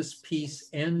justice, peace,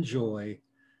 and joy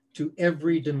to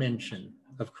every dimension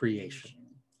of creation.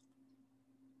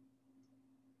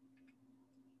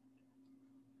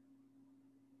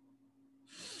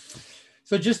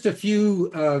 So just a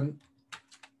few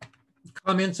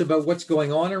comments about what's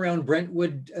going on around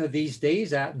Brentwood these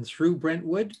days, at and through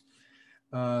Brentwood.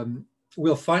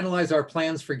 We'll finalize our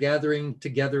plans for gathering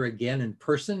together again in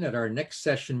person at our next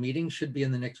session meeting, should be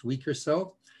in the next week or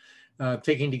so,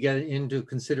 taking together into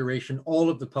consideration all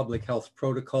of the public health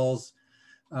protocols.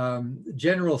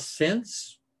 General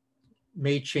sense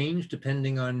may change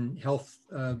depending on health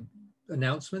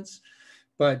announcements,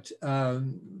 but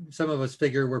some of us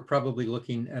figure we're probably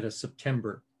looking at a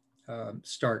September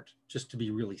start, just to be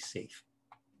really safe.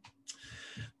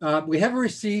 We haven't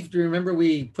received, remember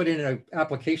we put in an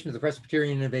application to the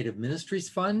Presbyterian Innovative Ministries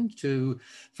Fund to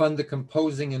fund the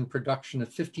composing and production of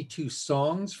 52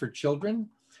 songs for children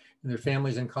and their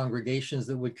families and congregations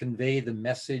that would convey the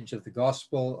message of the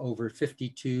gospel over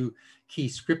 52 key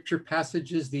scripture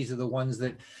passages. These are the ones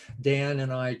that Dan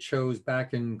and I chose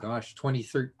back in,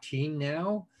 2013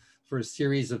 now, for a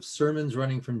series of sermons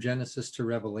running from Genesis to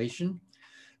Revelation.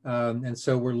 And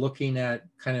so we're looking at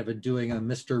kind of doing a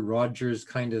Mr. Rogers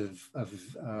kind of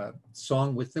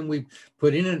song with them. We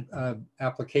put in an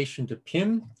application to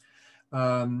PIM.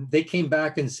 They came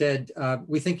back and said,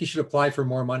 we think you should apply for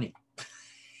more money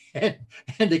and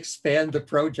expand the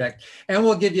project. And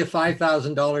we'll give you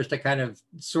 $5,000 to kind of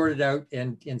sort it out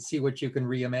and see what you can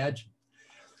reimagine.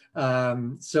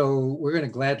 So we're going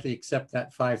to gladly accept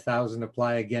that $5,000,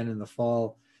 apply again in the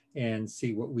fall, and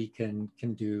see what we can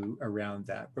do around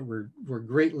that. But we're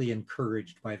greatly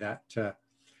encouraged by that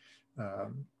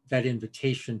that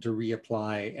invitation to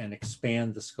reapply and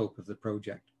expand the scope of the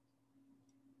project.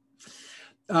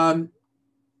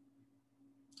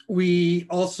 We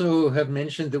also have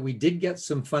mentioned that we did get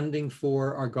some funding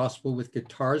for our Gospel with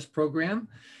Guitars program.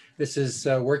 This is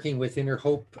working with Inner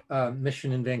Hope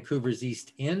Mission in Vancouver's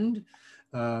East End.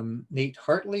 Nate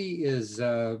Hartley is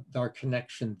our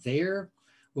connection there.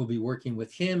 We'll be working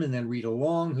with him, and then Rita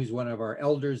Long, who's one of our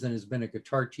elders and has been a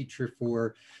guitar teacher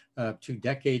for 2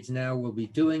 decades now. We'll be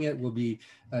doing it. We'll be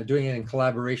doing it in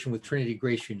collaboration with Trinity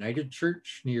Grace United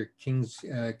Church near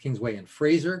Kingsway and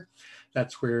Fraser.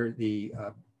 That's where the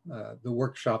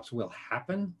workshops will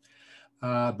happen.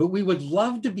 But we would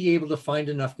love to be able to find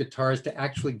enough guitars to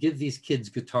actually give these kids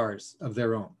guitars of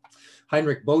their own.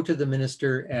 Heinrich Botha, the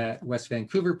minister at West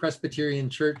Vancouver Presbyterian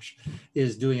Church,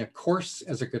 is doing a course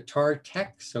as a guitar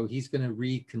tech. So he's going to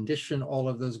recondition all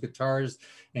of those guitars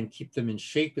and keep them in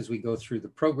shape as we go through the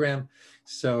program.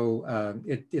 So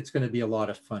it's going to be a lot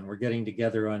of fun. We're getting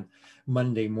together on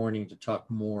Monday morning to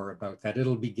talk more about that.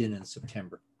 It'll begin in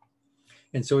September.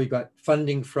 And so we've got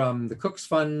funding from the Cook's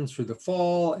Fund through the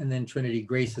fall, and then Trinity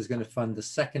Grace is going to fund the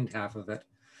second half of it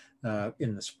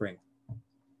in the spring.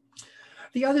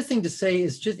 The other thing to say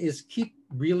is keep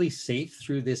really safe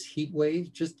through this heat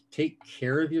wave. Just take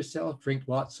care of yourself, drink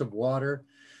lots of water.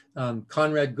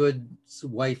 Conrad Good's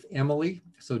wife, Emily,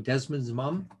 so Desmond's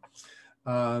mom,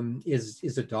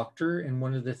 is a doctor. And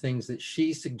one of the things that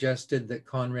she suggested that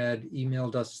Conrad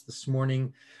emailed us this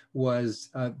morning was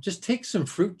just take some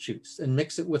fruit juice and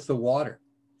mix it with the water.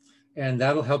 And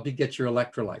that'll help you get your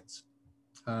electrolytes.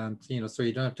 So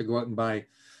you don't have to go out and buy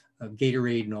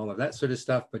Gatorade and all of that sort of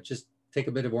stuff, but just take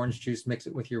a bit of orange juice, mix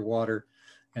it with your water,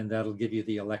 and that'll give you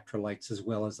the electrolytes as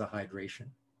well as the hydration.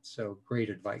 So great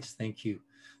advice. Thank you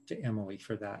to Emily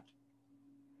for that.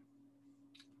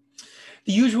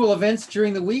 The usual events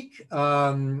during the week,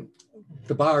 our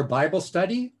Bible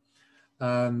study.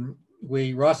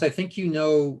 Ross, I think you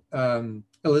know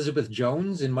Elizabeth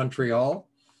Jones in Montreal.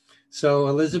 So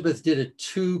Elizabeth did a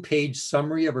 2-page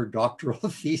summary of her doctoral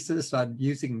thesis on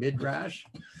using Midrash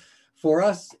for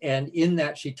us. And in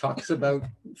that, she talks about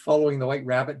following the white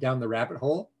rabbit down the rabbit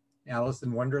hole, Alice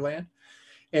in Wonderland.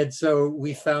 And so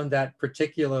we found that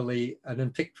particularly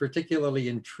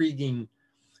intriguing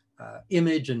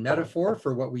image and metaphor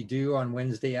for what we do on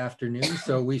Wednesday afternoon.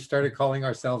 So we started calling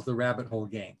ourselves the Rabbit Hole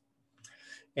Gang.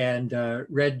 And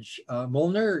Reg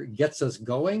Molnar gets us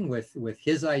going with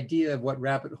his idea of what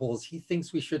rabbit holes he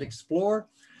thinks we should explore.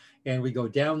 And we go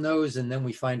down those, and then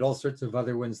we find all sorts of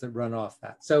other ones that run off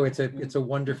that. So it's a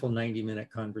wonderful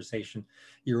 90-minute conversation.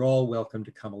 You're all welcome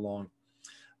to come along.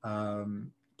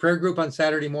 Prayer group on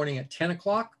Saturday morning at 10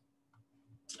 o'clock.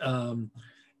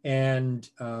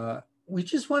 We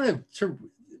just want to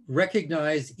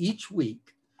recognize each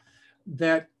week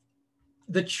that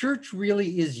the church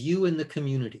really is you in the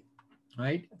community,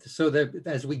 right? So that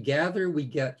as we gather, we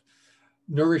get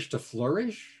nourished to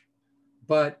flourish,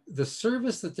 but the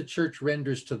service that the church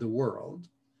renders to the world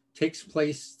takes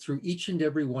place through each and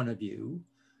every one of you,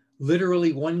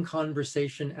 literally one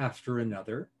conversation after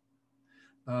another,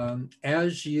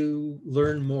 as you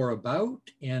learn more about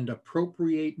and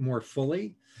appropriate more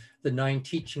fully the 9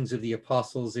 teachings of the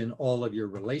apostles in all of your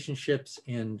relationships.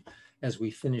 And as we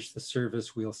finish the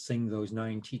service, we'll sing those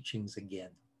 9 teachings again.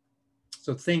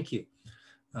 So thank you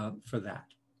for that.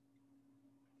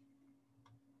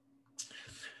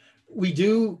 We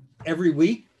do every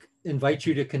week invite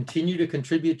you to continue to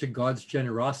contribute to God's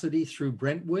generosity through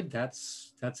Brentwood.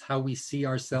 That's how we see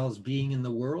ourselves being in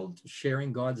the world,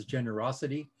 sharing God's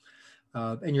generosity.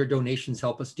 And your donations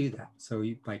help us do that. So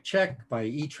by check, by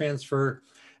e-transfer,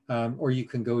 or you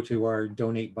can go to our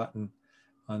donate button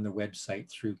on the website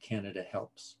through Canada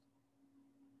Helps.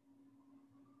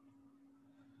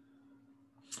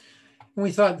 And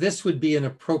we thought this would be an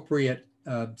appropriate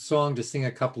song to sing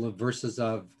a couple of verses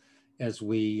of as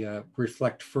we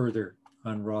reflect further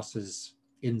on Ross's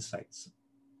insights.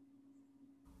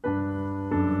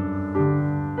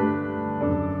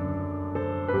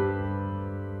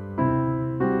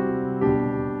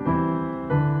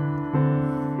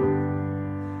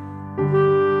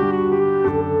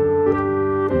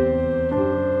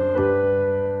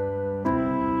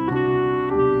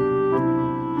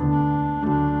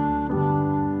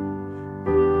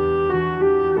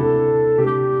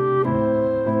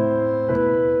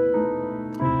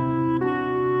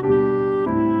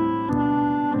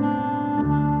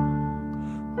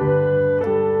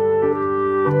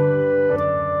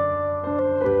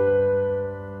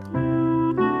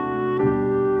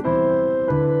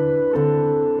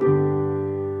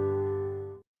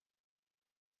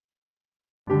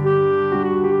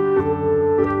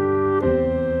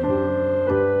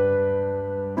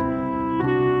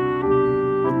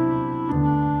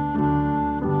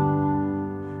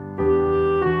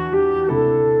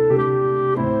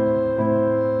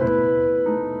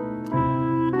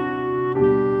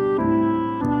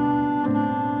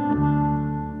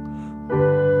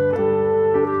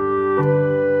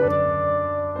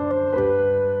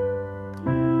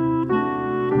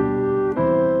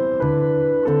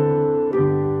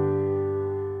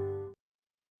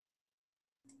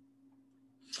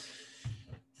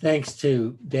 Thanks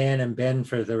to Dan and Ben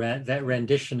for that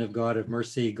rendition of God of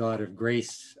Mercy, God of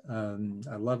Grace.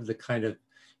 I love the kind of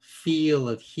feel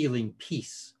of healing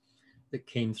peace that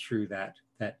came through that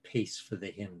pace for the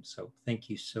hymn. So thank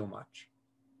you so much.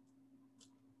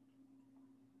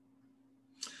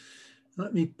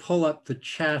 Let me pull up the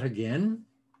chat again.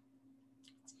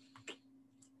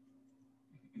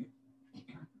 There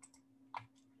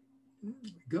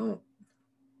we go.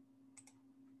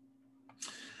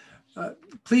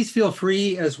 Please feel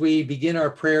free as we begin our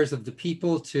prayers of the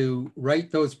people to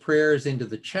write those prayers into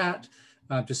the chat,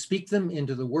 to speak them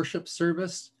into the worship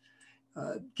service.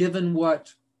 Given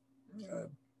what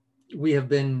we have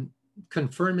been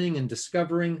confirming and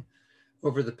discovering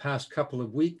over the past couple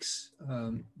of weeks,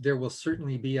 there will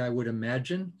certainly be, I would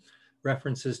imagine,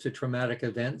 references to traumatic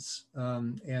events.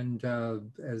 And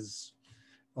as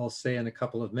I'll say in a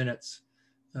couple of minutes,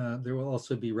 there will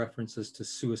also be references to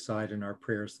suicide in our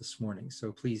prayers this morning.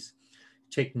 So please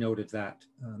take note of that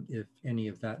if any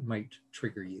of that might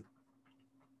trigger you.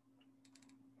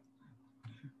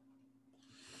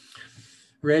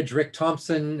 Rick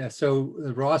Thompson. So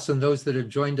Ross and those that have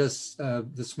joined us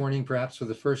this morning, perhaps for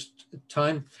the first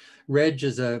time, Rick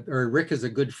is a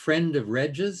good friend of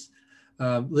Reg's,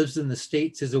 lives in the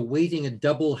States, is awaiting a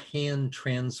double hand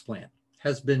transplant.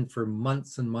 Has been for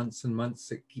months and months and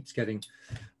months. It keeps getting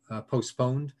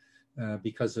postponed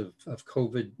because of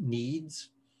COVID needs.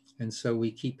 And so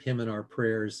we keep him in our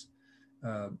prayers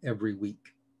every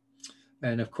week.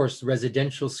 And of course, the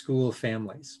residential school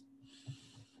families.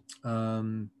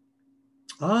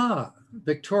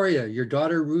 Victoria, your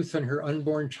daughter Ruth and her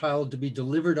unborn child to be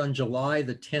delivered on July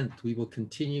the 10th. We will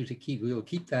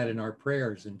keep that in our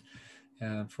prayers and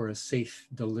for a safe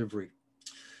delivery.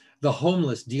 The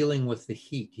homeless dealing with the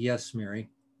heat. Yes, Mary.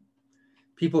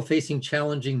 People facing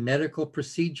challenging medical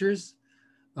procedures.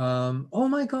 Oh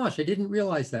my gosh, I didn't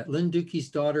realize that. Lynn Dukey's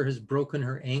daughter has broken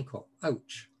her ankle.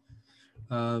 Ouch.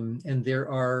 And there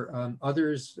are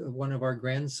others. One of our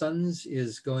grandsons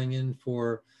is going in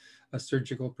for a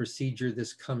surgical procedure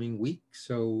this coming week.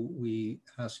 So we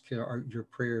ask your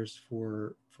prayers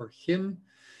for him.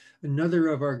 Another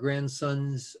of our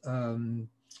grandsons,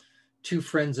 2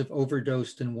 friends have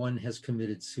overdosed and 1 has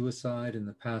committed suicide in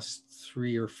the past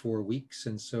 3 or 4 weeks.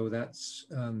 And so that's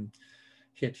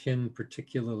hit him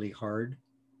particularly hard.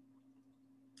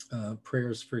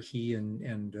 Prayers for he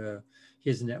and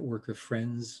his network of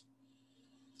friends.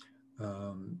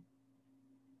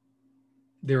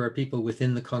 There are people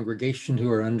within the congregation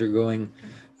who are undergoing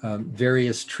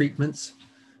various treatments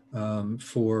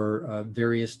for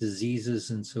various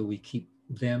diseases, and so we keep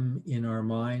them in our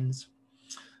minds.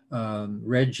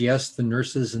 Reg, yes, the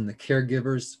nurses and the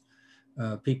caregivers,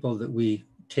 people that we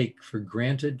take for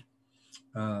granted.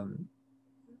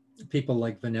 People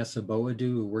like Vanessa Boadu,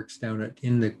 who works down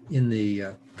in the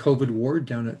COVID ward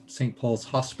down at St. Paul's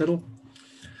Hospital.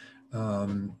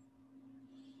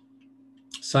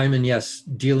 Simon, yes,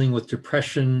 dealing with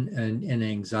depression and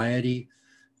anxiety,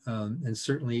 and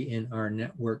certainly in our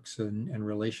networks and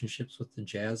relationships with the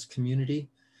jazz community,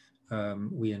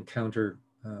 we encounter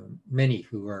many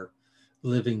who are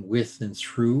living with and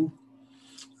through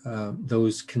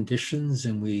those conditions,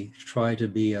 and we try to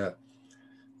be an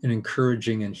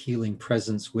encouraging and healing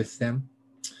presence with them.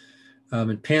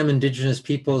 And Pam, Indigenous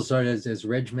peoples are, as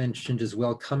Reg mentioned as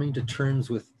well, coming to terms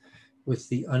with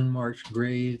the unmarked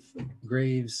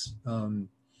graves.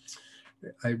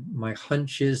 My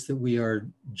hunch is that we are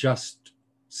just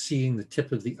seeing the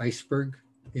tip of the iceberg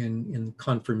in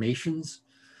confirmations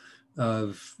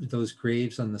of those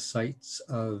graves on the sites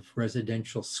of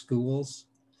residential schools,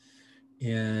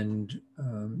 and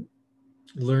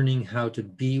learning how to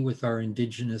be with our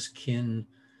Indigenous kin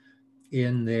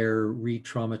in their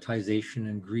re-traumatization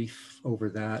and grief over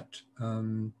that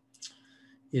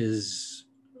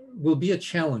will be a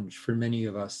challenge for many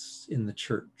of us in the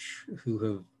church who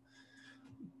have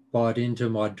bought into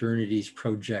modernity's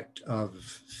project of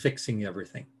fixing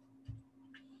everything.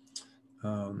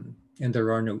 And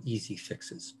there are no easy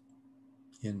fixes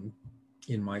in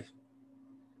my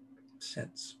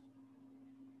sense.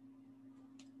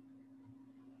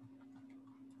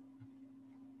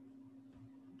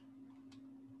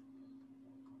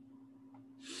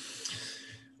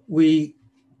 We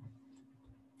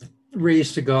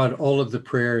raise to God all of the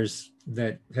prayers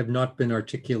that have not been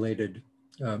articulated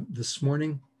this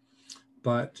morning,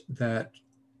 but that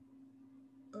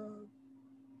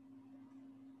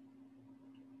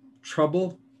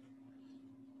trouble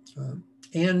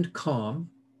and calm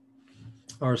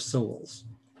our souls.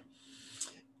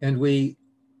 And we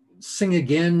sing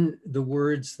again the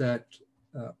words that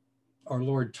our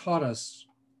Lord taught us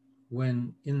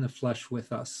when in the flesh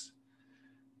with us.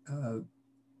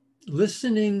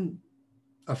 Listening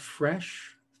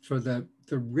afresh for the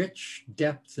rich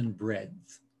depth and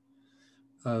breadth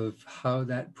of how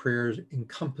that prayer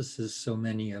encompasses so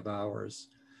many of ours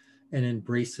and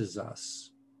embraces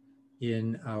us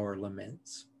in our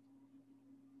laments.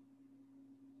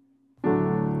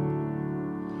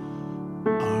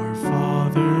 Our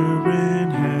Father in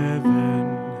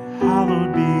heaven,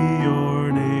 hallowed be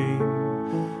your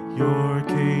name. Your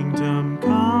kingdom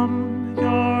come,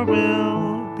 your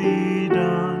will be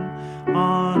done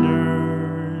on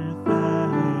earth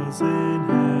as in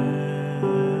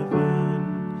heaven.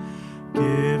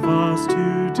 Give us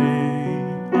today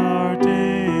our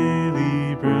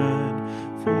daily bread.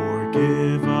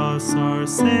 Forgive us our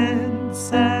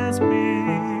sins as we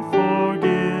forgive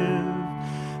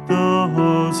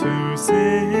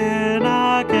sin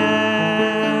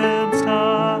against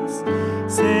us.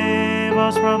 Save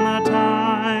us from the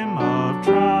time of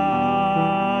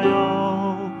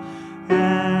trial,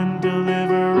 and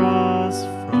deliver us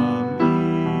from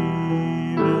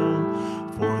evil.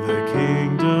 For the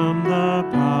kingdom, the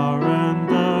power, and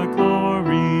the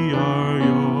glory are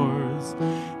yours,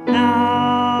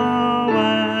 now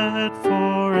and forever.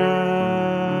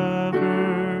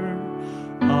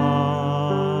 Amen.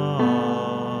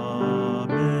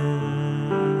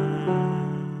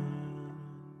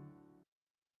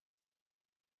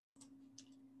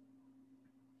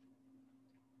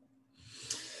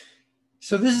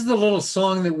 So this is the little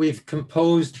song that we've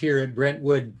composed here at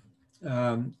Brentwood,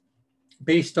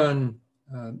 based on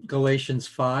Galatians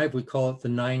 5. We call it the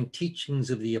 9 Teachings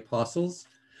of the Apostles.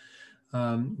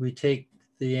 We take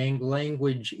the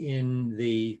language in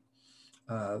the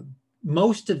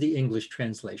most of the English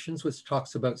translations, which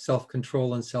talks about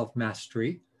self-control and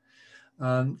self-mastery,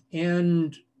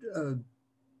 and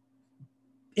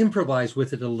improvise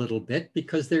with it a little bit,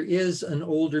 because there is an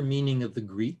older meaning of the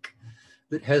Greek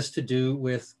that has to do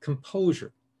with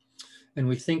composure. And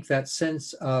we think that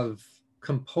sense of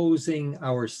composing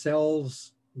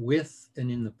ourselves with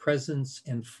and in the presence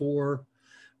and for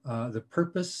the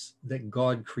purpose that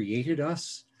God created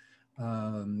us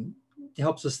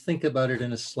helps us think about it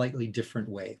in a slightly different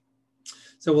way.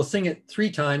 So we'll sing it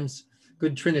 3 times,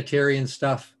 good Trinitarian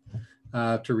stuff,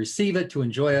 to receive it, to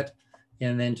enjoy it,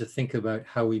 and then to think about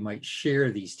how we might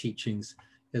share these teachings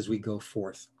as we go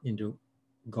forth into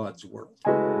God's world.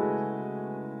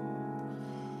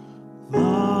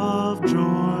 Love,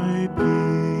 joy,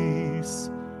 peace,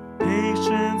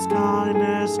 patience,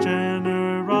 kindness,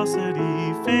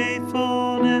 generosity,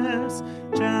 faithfulness,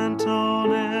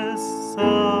 gentleness,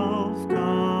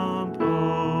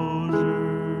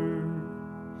 self-composure.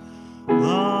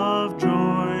 Love,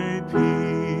 joy,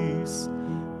 peace,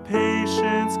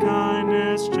 patience,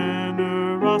 kindness,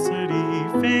 generosity,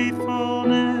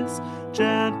 faithfulness,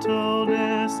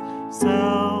 gentleness,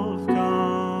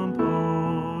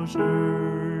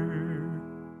 self-composure.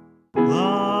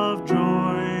 Love,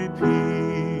 joy,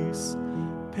 peace,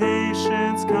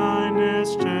 patience,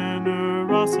 kindness,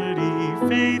 generosity,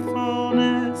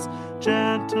 faithfulness,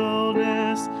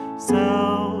 gentleness,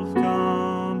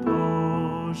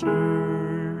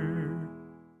 self-composure.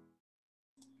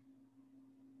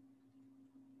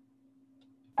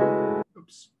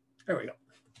 Oops, there we go.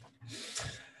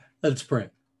 Let's pray.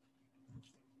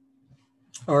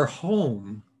 Our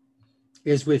home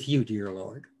is with you, dear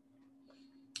Lord,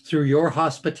 through your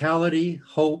hospitality,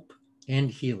 hope,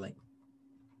 and healing.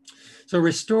 So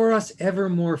restore us ever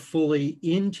more fully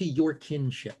into your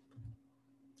kinship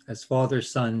as Father,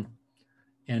 Son,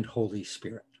 and Holy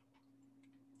Spirit.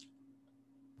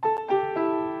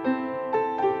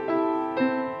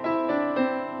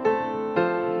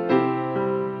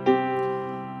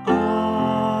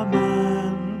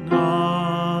 Amen,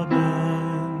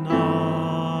 amen, amen.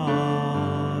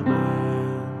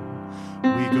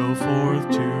 We go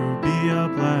forth to be a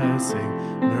blessing,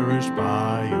 nourished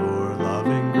by your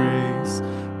loving grace.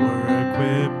 We're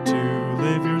equipped to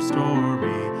live your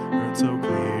story, heard so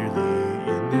clearly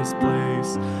in this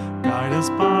place. Guide us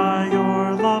by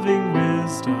your loving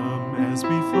wisdom as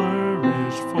we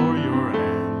flourish for your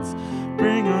ends.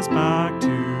 Bring us back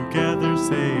together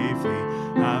safely,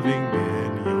 having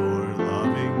been your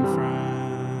loving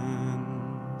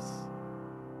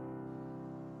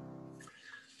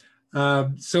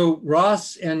friends. So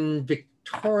Ross and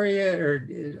Victoria,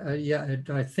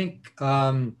 I think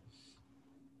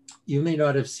you may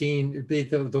not have seen,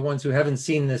 the ones who haven't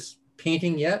seen this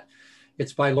painting yet.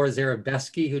 It's by Laura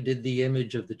Zarabeski, who did the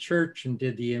image of the church and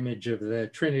did the image of the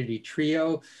Trinity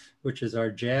Trio, which is our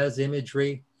jazz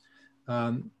imagery.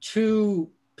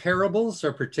 2 parables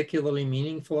are particularly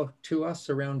meaningful to us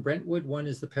around Brentwood. One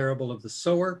is the parable of the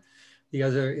sower. The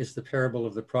other is the parable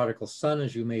of the prodigal son,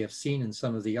 as you may have seen in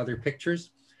some of the other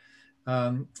pictures.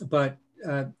 Laura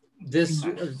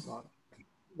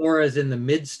is in the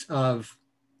midst of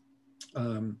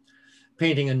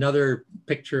painting another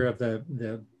picture of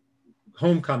the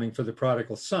homecoming for the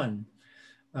prodigal son.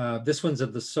 This one's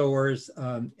of the sowers,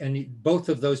 and both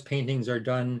of those paintings are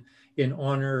done in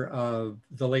honor of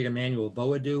the late Emmanuel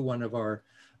Boadu, one of our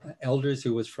elders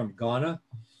who was from Ghana.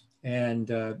 And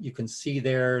you can see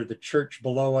there the church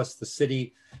below us, the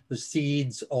city, the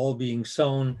seeds all being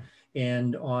sown.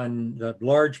 And on the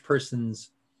large person's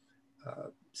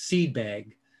seed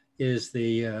bag is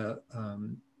the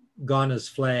Ghana's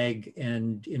flag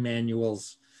and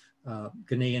Emmanuel's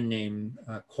Ghanaian name,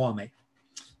 Kwame.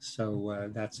 So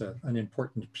that's an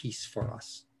important piece for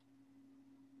us.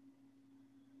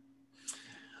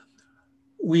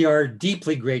 We are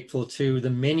deeply grateful to the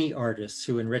many artists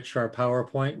who enriched our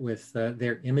PowerPoint with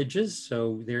their images.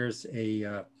 So there's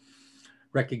a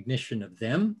recognition of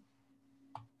them.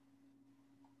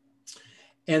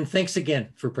 And thanks again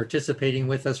for participating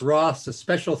with us. Ross, a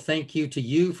special thank you to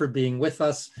you for being with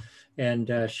us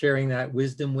and sharing that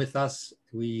wisdom with us.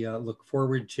 We look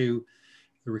forward to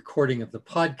the recording of the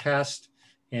podcast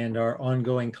and our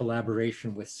ongoing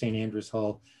collaboration with St. Andrews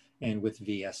Hall and with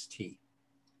VST.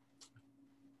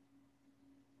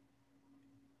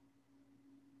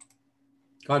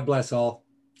 God bless all.